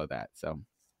for all of that. So.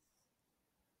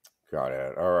 Got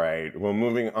it. All right. Well,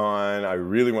 moving on, I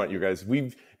really want you guys,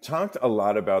 we've talked a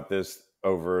lot about this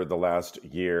over the last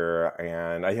year,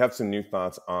 and I have some new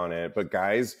thoughts on it. But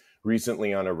guys,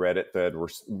 recently on a Reddit thread, were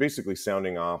basically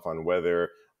sounding off on whether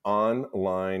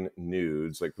online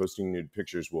nudes, like posting nude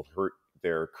pictures, will hurt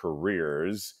their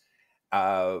careers.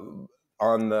 Uh,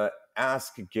 on the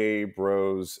Ask Gay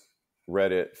Bros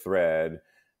Reddit thread,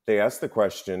 they asked the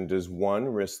question, does one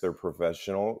risk their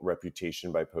professional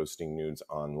reputation by posting nudes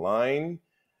online?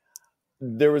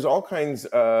 There was all kinds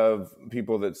of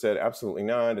people that said, absolutely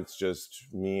not. It's just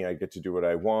me. I get to do what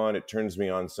I want. It turns me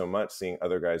on so much seeing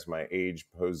other guys my age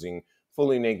posing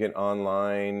fully naked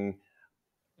online.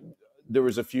 There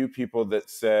was a few people that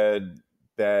said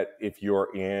that if you're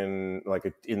in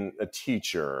a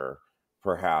teacher,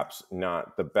 perhaps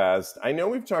not the best. I know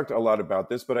we've talked a lot about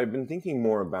this, but I've been thinking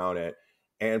more about it,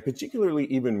 and particularly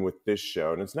even with this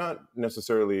show, and it's not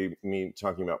necessarily me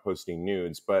talking about posting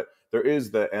nudes, but there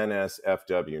is the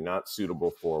NSFW, not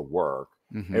suitable for work.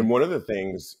 Mm-hmm. And one of the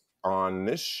things on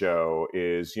this show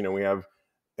is, we have,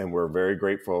 and we're very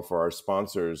grateful for our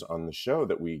sponsors on the show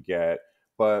that we get.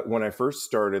 But when I first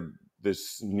started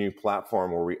this new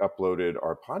platform where we uploaded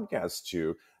our podcast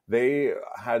to, they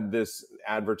had this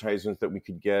advertisement that we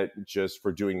could get just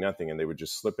for doing nothing. And they would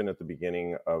just slip in at the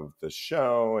beginning of the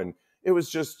show. And it was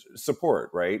just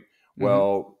support, right? Mm-hmm.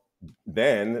 Well,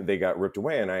 then they got ripped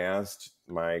away. And I asked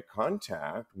my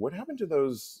contact, what happened to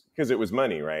those? Because it was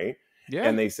money, right? Yeah.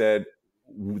 And they said,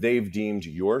 they've deemed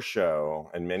your show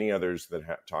and many others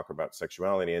that talk about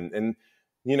sexuality and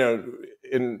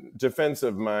in defense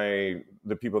of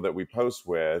the people that we post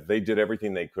with, they did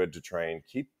everything they could to try and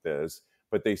keep this,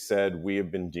 but they said we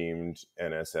have been deemed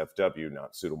NSFW,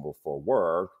 not suitable for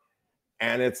work.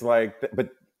 And it's like, but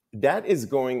that is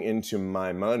going into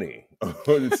my money.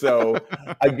 So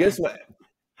I guess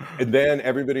and then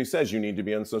everybody says you need to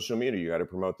be on social media. You got to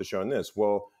promote the show and this.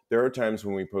 Well, there are times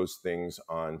when we post things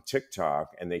on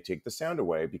TikTok and they take the sound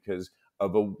away because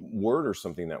of a word or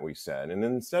something that we said. And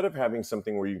instead of having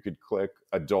something where you could click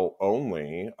adult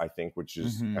only, I think, which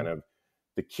is kind of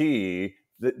the key,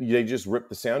 that they just rip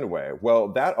the sound away. Well,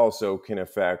 that also can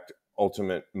affect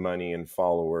ultimate money and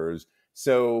followers.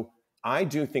 So I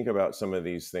do think about some of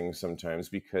these things sometimes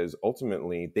because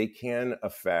ultimately they can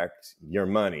affect your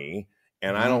money.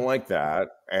 And I don't like that.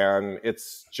 And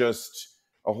it's just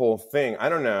a whole thing. I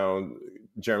don't know,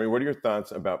 Jeremy, what are your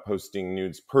thoughts about posting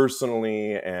nudes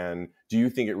personally? And do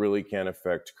you think it really can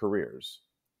affect careers?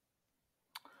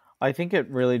 I think it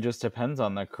really just depends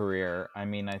on the career. I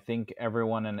mean, I think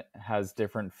everyone has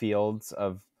different fields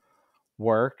of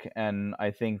work, and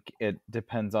I think it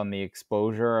depends on the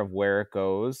exposure of where it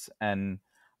goes. And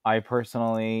I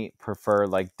personally prefer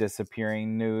like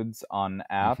disappearing nudes on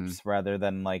apps rather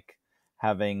than like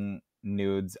having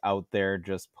nudes out there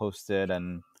just posted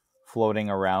and floating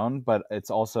around. But it's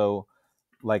also,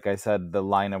 like I said, the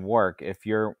line of work. If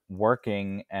you're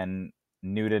working and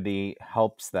nudity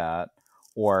helps that,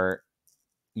 or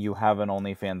you have an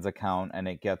OnlyFans account and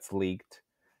it gets leaked,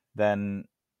 then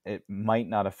it might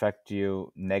not affect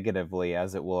you negatively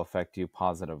as it will affect you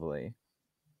positively.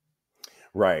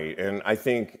 Right. And I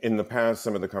think in the past,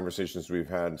 some of the conversations we've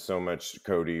had so much,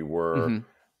 Kodi, were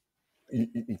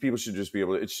people should just be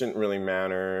able to, it shouldn't really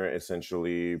matter,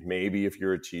 essentially, maybe if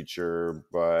you're a teacher.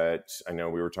 But I know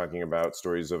we were talking about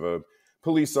stories of a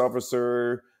police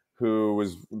officer who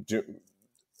was doing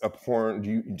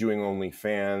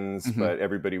OnlyFans, but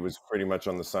everybody was pretty much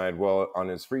on the side, well, on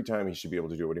his free time, he should be able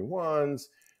to do what he wants,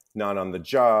 not on the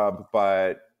job.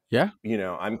 But, you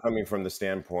know, I'm coming from the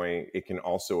standpoint, it can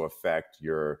also affect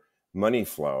your money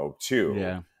flow too.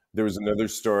 Yeah. There was another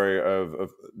story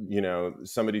of you know,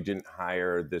 somebody didn't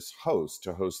hire this host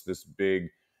to host this big,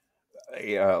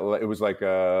 it was like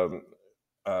a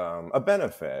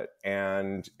benefit,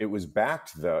 and it was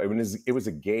backed, though it was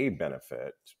a gay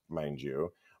benefit, mind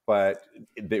you, but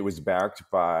it was backed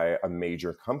by a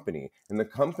major company, and the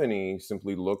company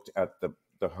simply looked at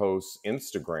the host's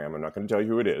Instagram. I'm not going to tell you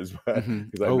who it is, but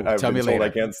because I've been told later. I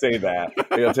can't say that.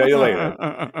 I'll tell you later.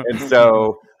 And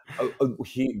so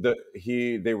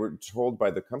they were told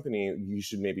by the company, you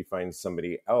should maybe find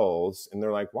somebody else. And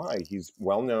they're like, why? He's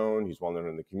well known. He's well known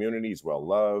in the community. He's well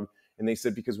loved. And they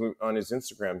said, because on his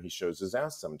Instagram, he shows his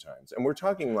ass sometimes. And we're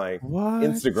talking like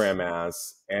Instagram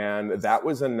ass. And that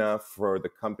was enough for the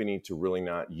company to really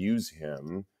not use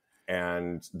him.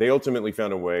 And they ultimately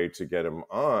found a way to get him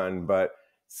on. But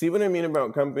see what I mean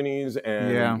about companies?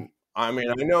 And I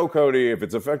mean, I know, Kodi, if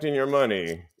it's affecting your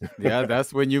money. Yeah,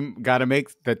 that's when you got to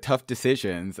make the tough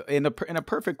decisions. In a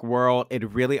perfect world, it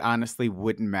really honestly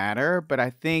wouldn't matter. But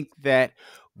I think that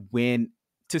when,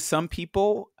 to some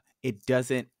people, it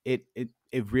doesn't, it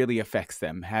really affects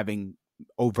them having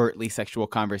overtly sexual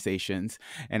conversations.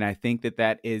 And I think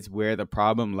that is where the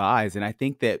problem lies. And I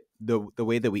think that the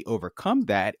way that we overcome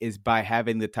that is by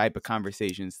having the type of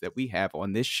conversations that we have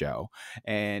on this show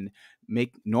and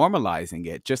normalizing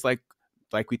it, just like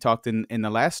we talked in the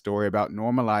last story about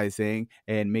normalizing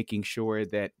and making sure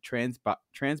that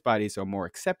trans bodies are more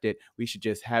accepted. We should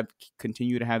just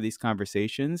continue to have these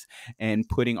conversations and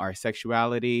putting our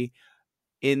sexuality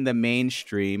in the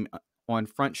mainstream on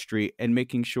Front Street and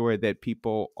making sure that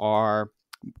people are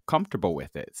comfortable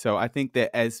with it. So I think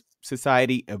that as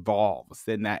society evolves,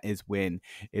 then that is when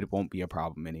it won't be a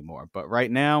problem anymore. But right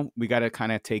now, we got to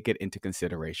kind of take it into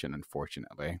consideration,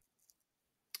 unfortunately.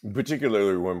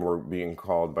 Particularly when we're being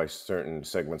called by certain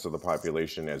segments of the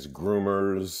population as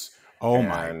groomers. Oh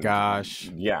my gosh.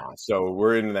 Yeah. So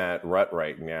we're in that rut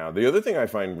right now. The other thing I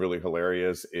find really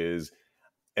hilarious is,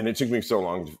 and it took me so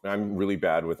long, I'm really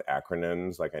bad with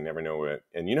acronyms. Like, I never know it.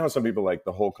 And you know how some people, like,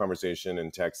 the whole conversation in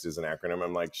text is an acronym?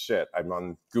 I'm like, shit, I'm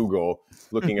on Google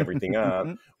looking everything up.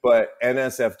 But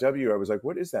NSFW, I was like,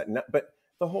 what is that? But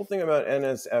the whole thing about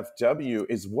NSFW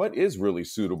is what is really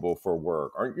suitable for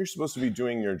work. Aren't you supposed to be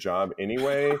doing your job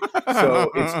anyway?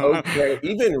 So it's okay.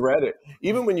 Even Reddit,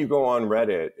 even when you go on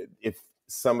Reddit, if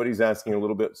somebody's asking a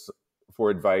little bit for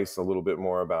advice, a little bit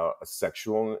more about a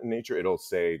sexual nature, it'll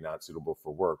say not suitable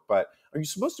for work. But are you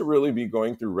supposed to really be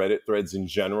going through Reddit threads in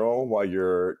general while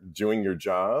you're doing your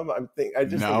job? I just think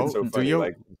it's so funny.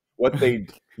 Like what they,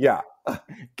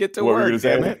 get to work,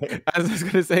 damn it. I was just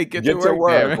going to say, get to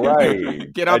work,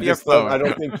 right. Get off your phone. I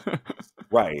don't think,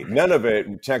 right. None of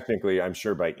it, technically, I'm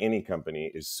sure by any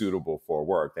company, is suitable for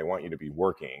work. They want you to be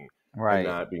working and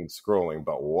not being scrolling,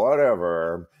 but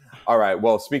whatever. All right.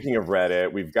 Well, speaking of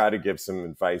Reddit, we've got to give some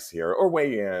advice here or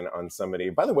weigh in on somebody.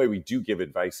 By the way, we do give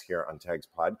advice here on Tags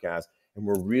Podcast, and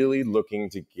we're really looking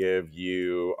to give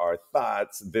you our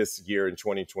thoughts this year in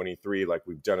 2023 like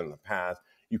we've done in the past.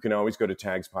 You can always go to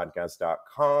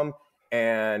tagspodcast.com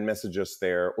and message us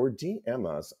there or DM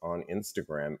us on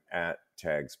Instagram at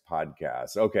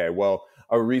TAGSPodcast. Okay, well,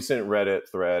 a recent Reddit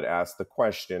thread asked the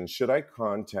question, should I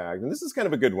contact, and this is kind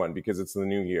of a good one because it's the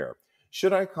new year,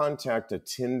 should I contact a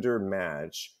Tinder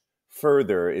match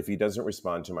further if he doesn't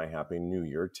respond to my Happy New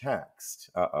Year text?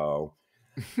 Uh-oh.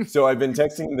 So I've been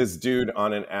texting this dude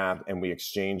on an app and we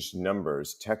exchanged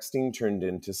numbers. Texting turned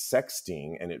into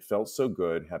sexting, and it felt so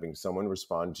good having someone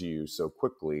respond to you so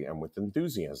quickly and with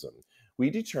enthusiasm. We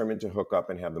determined to hook up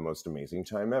and have the most amazing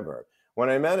time ever. When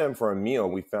I met him for a meal,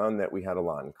 we found that we had a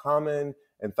lot in common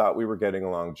and thought we were getting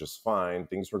along just fine.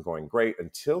 Things were going great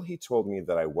until he told me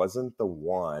that I wasn't the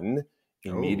one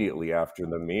immediately after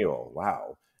the meal.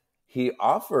 Wow. He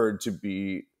offered to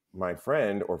be my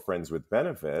friend or friends with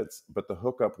benefits, but the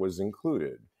hookup was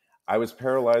included. I was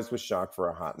paralyzed with shock for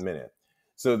a hot minute.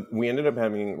 So we ended up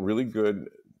having really good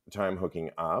time hooking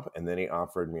up, and then he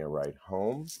offered me a ride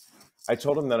home. I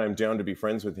told him that I'm down to be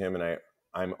friends with him and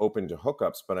I'm open to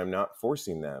hookups, but I'm not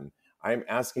forcing them. I'm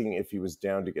asking if he was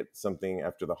down to get something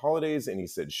after the holidays, and he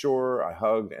said, sure. I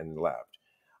hugged and left.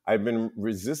 I've been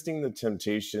resisting the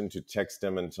temptation to text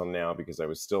him until now because I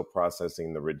was still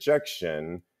processing the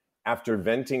rejection. After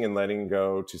venting and letting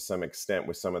go to some extent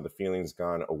with some of the feelings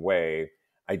gone away,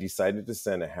 I decided to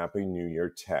send a Happy New Year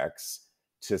text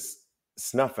to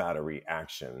snuff out a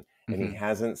reaction, and he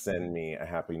hasn't sent me a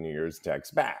Happy New Year's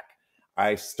text back.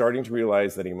 I'm starting to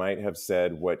realize that he might have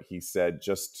said what he said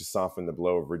just to soften the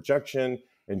blow of rejection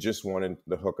and just wanted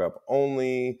the hookup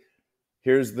only.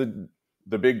 Here's the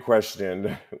big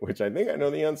question, which I think I know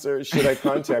the answer. Should I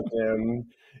contact him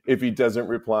if he doesn't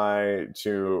reply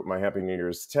to my Happy New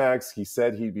Year's text? He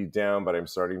said he'd be down, but I'm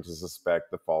starting to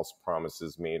suspect the false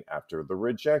promises made after the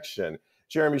rejection.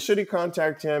 Jeremy, should he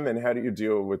contact him, and how do you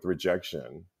deal with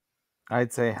rejection?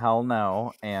 I'd say hell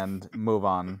no and move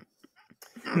on.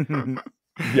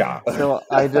 Yeah. So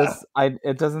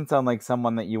it doesn't sound like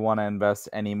someone that you want to invest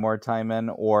any more time in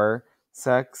or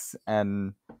sex,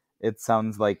 and it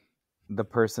sounds like the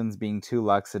person's being too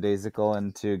lackadaisical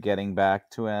into getting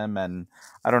back to him. And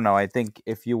I don't know, I think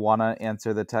if you want to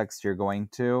answer the text, you're going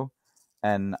to,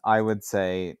 and I would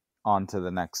say on to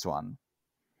the next one,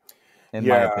 in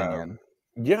my opinion.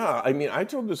 Yeah, I mean, I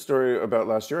told the story about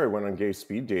last year. I went on gay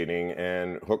speed dating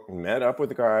and met up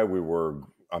with a guy. We were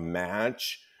a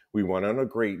match. We went on a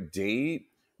great date.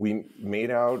 We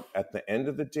made out at the end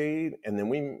of the date, and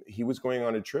then he was going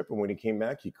on a trip. And when he came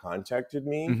back, he contacted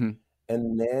me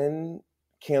and then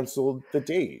canceled the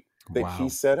date that he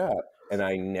set up. And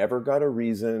I never got a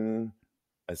reason,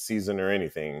 a season, or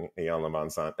anything, Ayan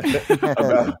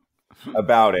Lamansan,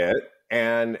 about it.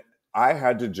 And I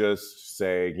had to just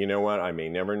say, you know what? I may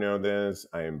never know this,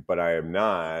 but I am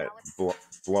not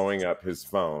blowing up his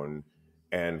phone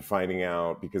and finding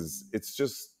out, because it's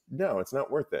just, no, it's not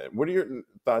worth it. What are your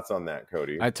thoughts on that,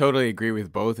 Kodi? I totally agree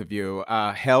with both of you.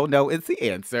 Hell no is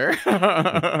the answer.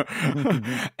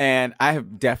 And I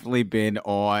have definitely been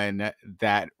on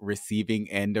that receiving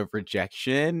end of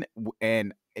rejection,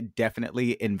 and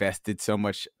definitely invested so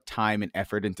much time and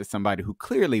effort into somebody who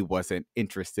clearly wasn't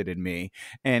interested in me,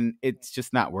 and it's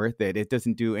just not worth it. It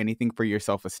doesn't do anything for your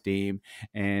self-esteem,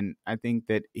 and I think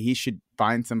that he should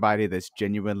find somebody that's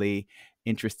genuinely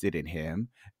interested in him,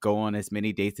 go on as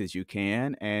many dates as you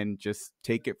can, and just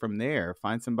take it from there.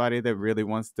 Find somebody that really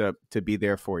wants to be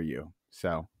there for you.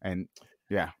 So, and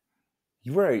yeah.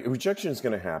 Right. Rejection is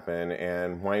going to happen.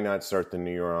 And why not start the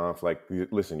new year off? Like,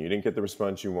 listen, you didn't get the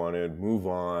response you wanted. Move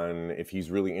on. If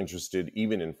he's really interested,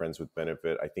 even in friends with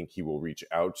benefit, I think he will reach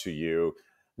out to you.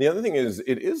 The other thing is,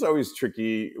 it is always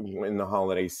tricky in the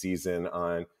holiday season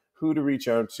on who to reach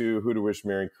out to, who to wish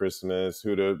Merry Christmas,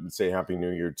 who to say Happy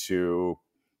New Year to.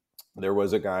 There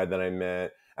was a guy that I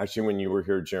met, actually, when you were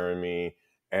here, Jeremy,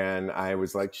 and I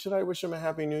was like, should I wish him a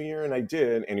Happy New Year? And I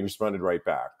did. And he responded right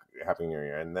back, Happy New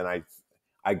Year. And then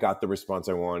I got the response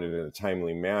I wanted in a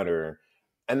timely manner.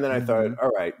 And then I thought, all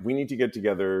right, we need to get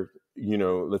together,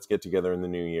 let's get together in the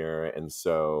new year. And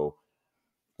so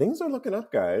things are looking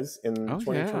up, guys, in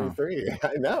 2023. Yeah.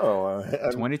 I know.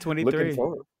 2023. Looking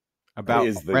forward. About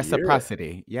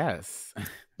reciprocity. Year. Yes.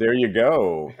 There you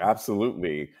go.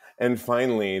 Absolutely. And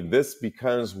finally,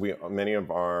 because many of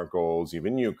our goals,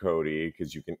 even you, Kodi,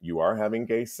 because you are having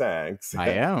gay sex.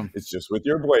 I am. It's just with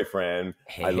your boyfriend.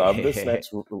 I love this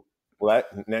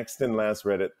next and last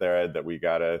Reddit thread that we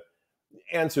gotta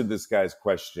answer this guy's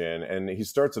question. And he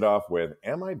starts it off with,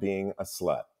 am I being a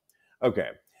slut?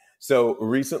 Okay. So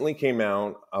recently came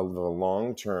out of a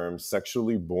long-term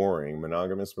sexually boring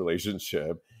monogamous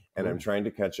relationship, and I'm trying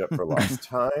to catch up for lost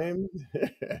time.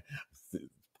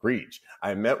 Preach.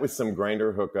 I met with some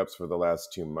Grindr hookups for the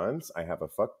last 2 months. I have a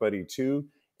fuck buddy too,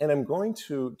 and I'm going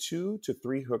to 2 to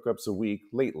 3 hookups a week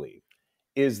lately.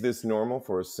 Is this normal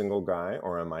for a single guy,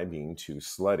 or am I being too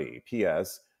slutty?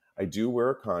 P.S. I do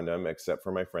wear a condom, except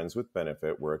for my friends with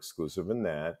benefit. We're exclusive in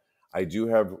that. I do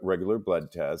have regular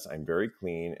blood tests. I'm very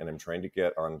clean, and I'm trying to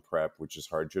get on PrEP, which is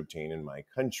hard to obtain in my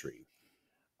country.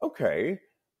 Okay.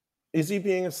 Is he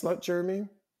being a slut, Jeremy?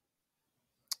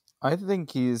 I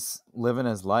think he's living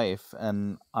his life,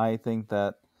 and I think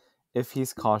that if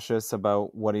he's cautious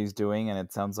about what he's doing, and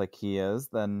it sounds like he is,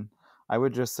 then I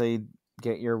would just say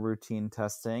get your routine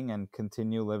testing and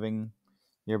continue living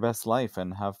your best life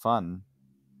and have fun.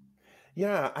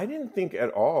 Yeah, I didn't think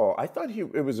at all. I thought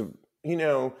it was you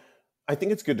know, I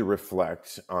think it's good to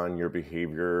reflect on your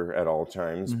behavior at all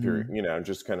times, period.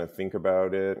 Just kind of think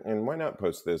about it. And why not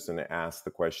post this and ask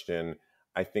the question?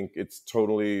 I think it's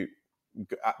totally,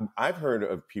 I've heard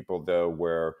of people though,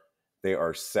 where they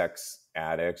are sex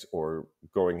addicts or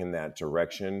going in that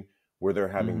direction, where they're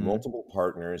having multiple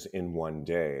partners in one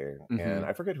day. And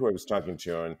I forget who I was talking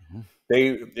to, and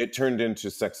it turned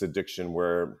into sex addiction,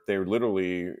 where they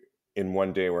literally in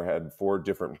one day had 4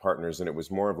 different partners, and it was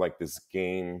more of like this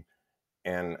game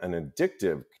and an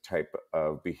addictive type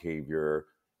of behavior.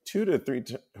 2 to 3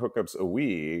 hookups a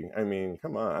week. I mean,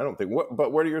 come on. I don't think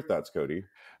but what are your thoughts, Kodi?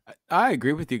 I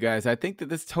agree with you guys. I think that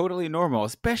that's totally normal,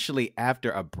 especially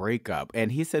after a breakup.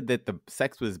 And he said that the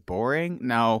sex was boring.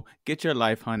 No, get your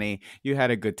life, honey. You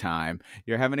had a good time.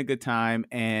 You're having a good time.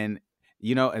 And,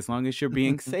 as long as you're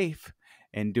being safe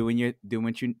and doing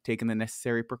what you taking the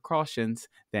necessary precautions,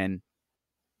 then,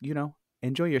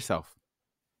 enjoy yourself.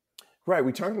 Right.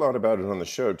 We talked a lot about it on the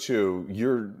show, too.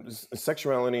 Your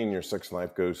sexuality and your sex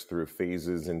life goes through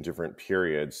phases in different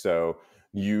periods. So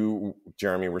you,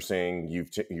 Jeremy, were saying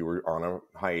you were on a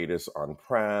hiatus on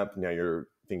PrEP. Now you're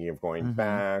thinking of going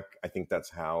back. I think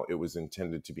that's how it was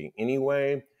intended to be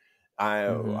anyway.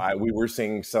 We were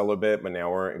saying celibate, but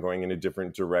now we're going in a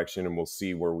different direction, and we'll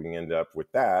see where we end up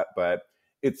with that. But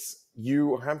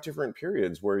you have different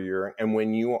periods where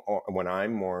when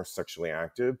I'm more sexually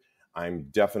active, I'm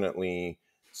definitely,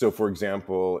 so for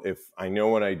example, if I know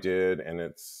what I did and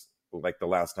it's like the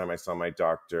last time I saw my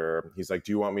doctor, he's like,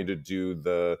 do you want me to do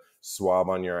the swab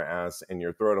on your ass and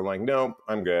your throat? I'm like, no,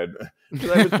 I'm good. Because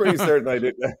I was pretty certain I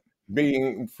did,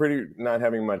 not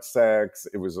having much sex.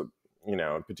 It was, a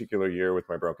particular year with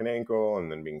my broken ankle and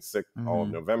then being sick all of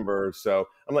November. So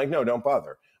I'm like, no, don't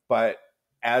bother. But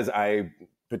as I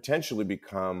potentially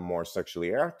become more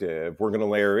sexually active, we're going to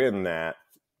layer in that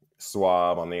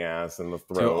swab on the ass and the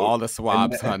throat. Do all the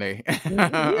swabs, honey.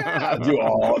 Yeah,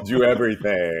 do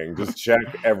everything. Just check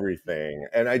everything.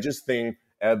 And I just think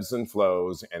ebbs and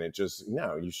flows, and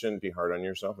you shouldn't be hard on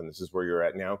yourself, and this is where you're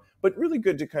at now. But really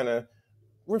good to kind of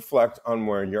reflect on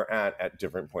where you're at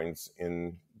different points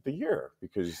in the year,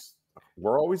 because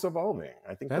we're always evolving.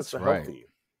 I think that's right. Healthy.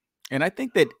 And I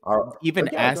think that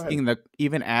asking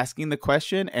the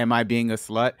question, am I being a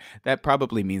slut? That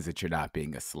probably means that you're not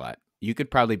being a slut. You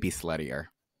could probably be sluttier.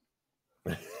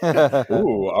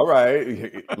 Ooh, all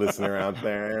right. Listener out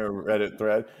there, Reddit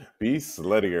thread, be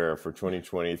sluttier for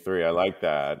 2023. I like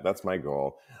that. That's my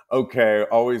goal. Okay,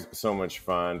 always so much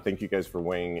fun. Thank you guys for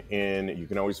weighing in. You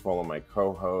can always follow my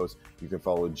co-host. You can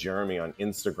follow Jeremy on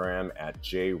Instagram at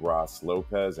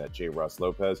JRossLopez,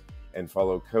 and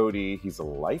follow Kodi. He's a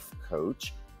life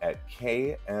coach at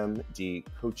KMD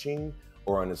Coaching,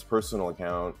 or on his personal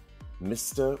account,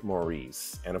 Mr.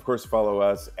 Maurice. And of course, follow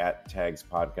us at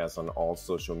TAGSPodcast on all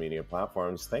social media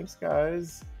platforms. Thanks,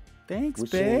 guys. Thanks,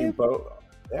 babe.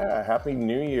 Yeah, Happy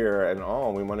New Year and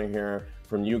all. We want to hear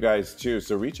from you guys too.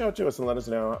 So reach out to us and let us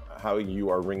know how you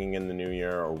are ringing in the new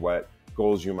year, or what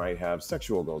goals you might have.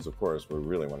 Sexual goals, of course. We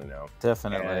really want to know.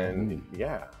 Definitely. And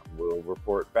we'll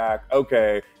report back.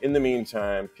 Okay. In the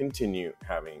meantime, continue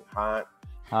having hot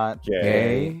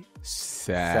gay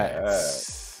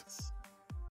sex.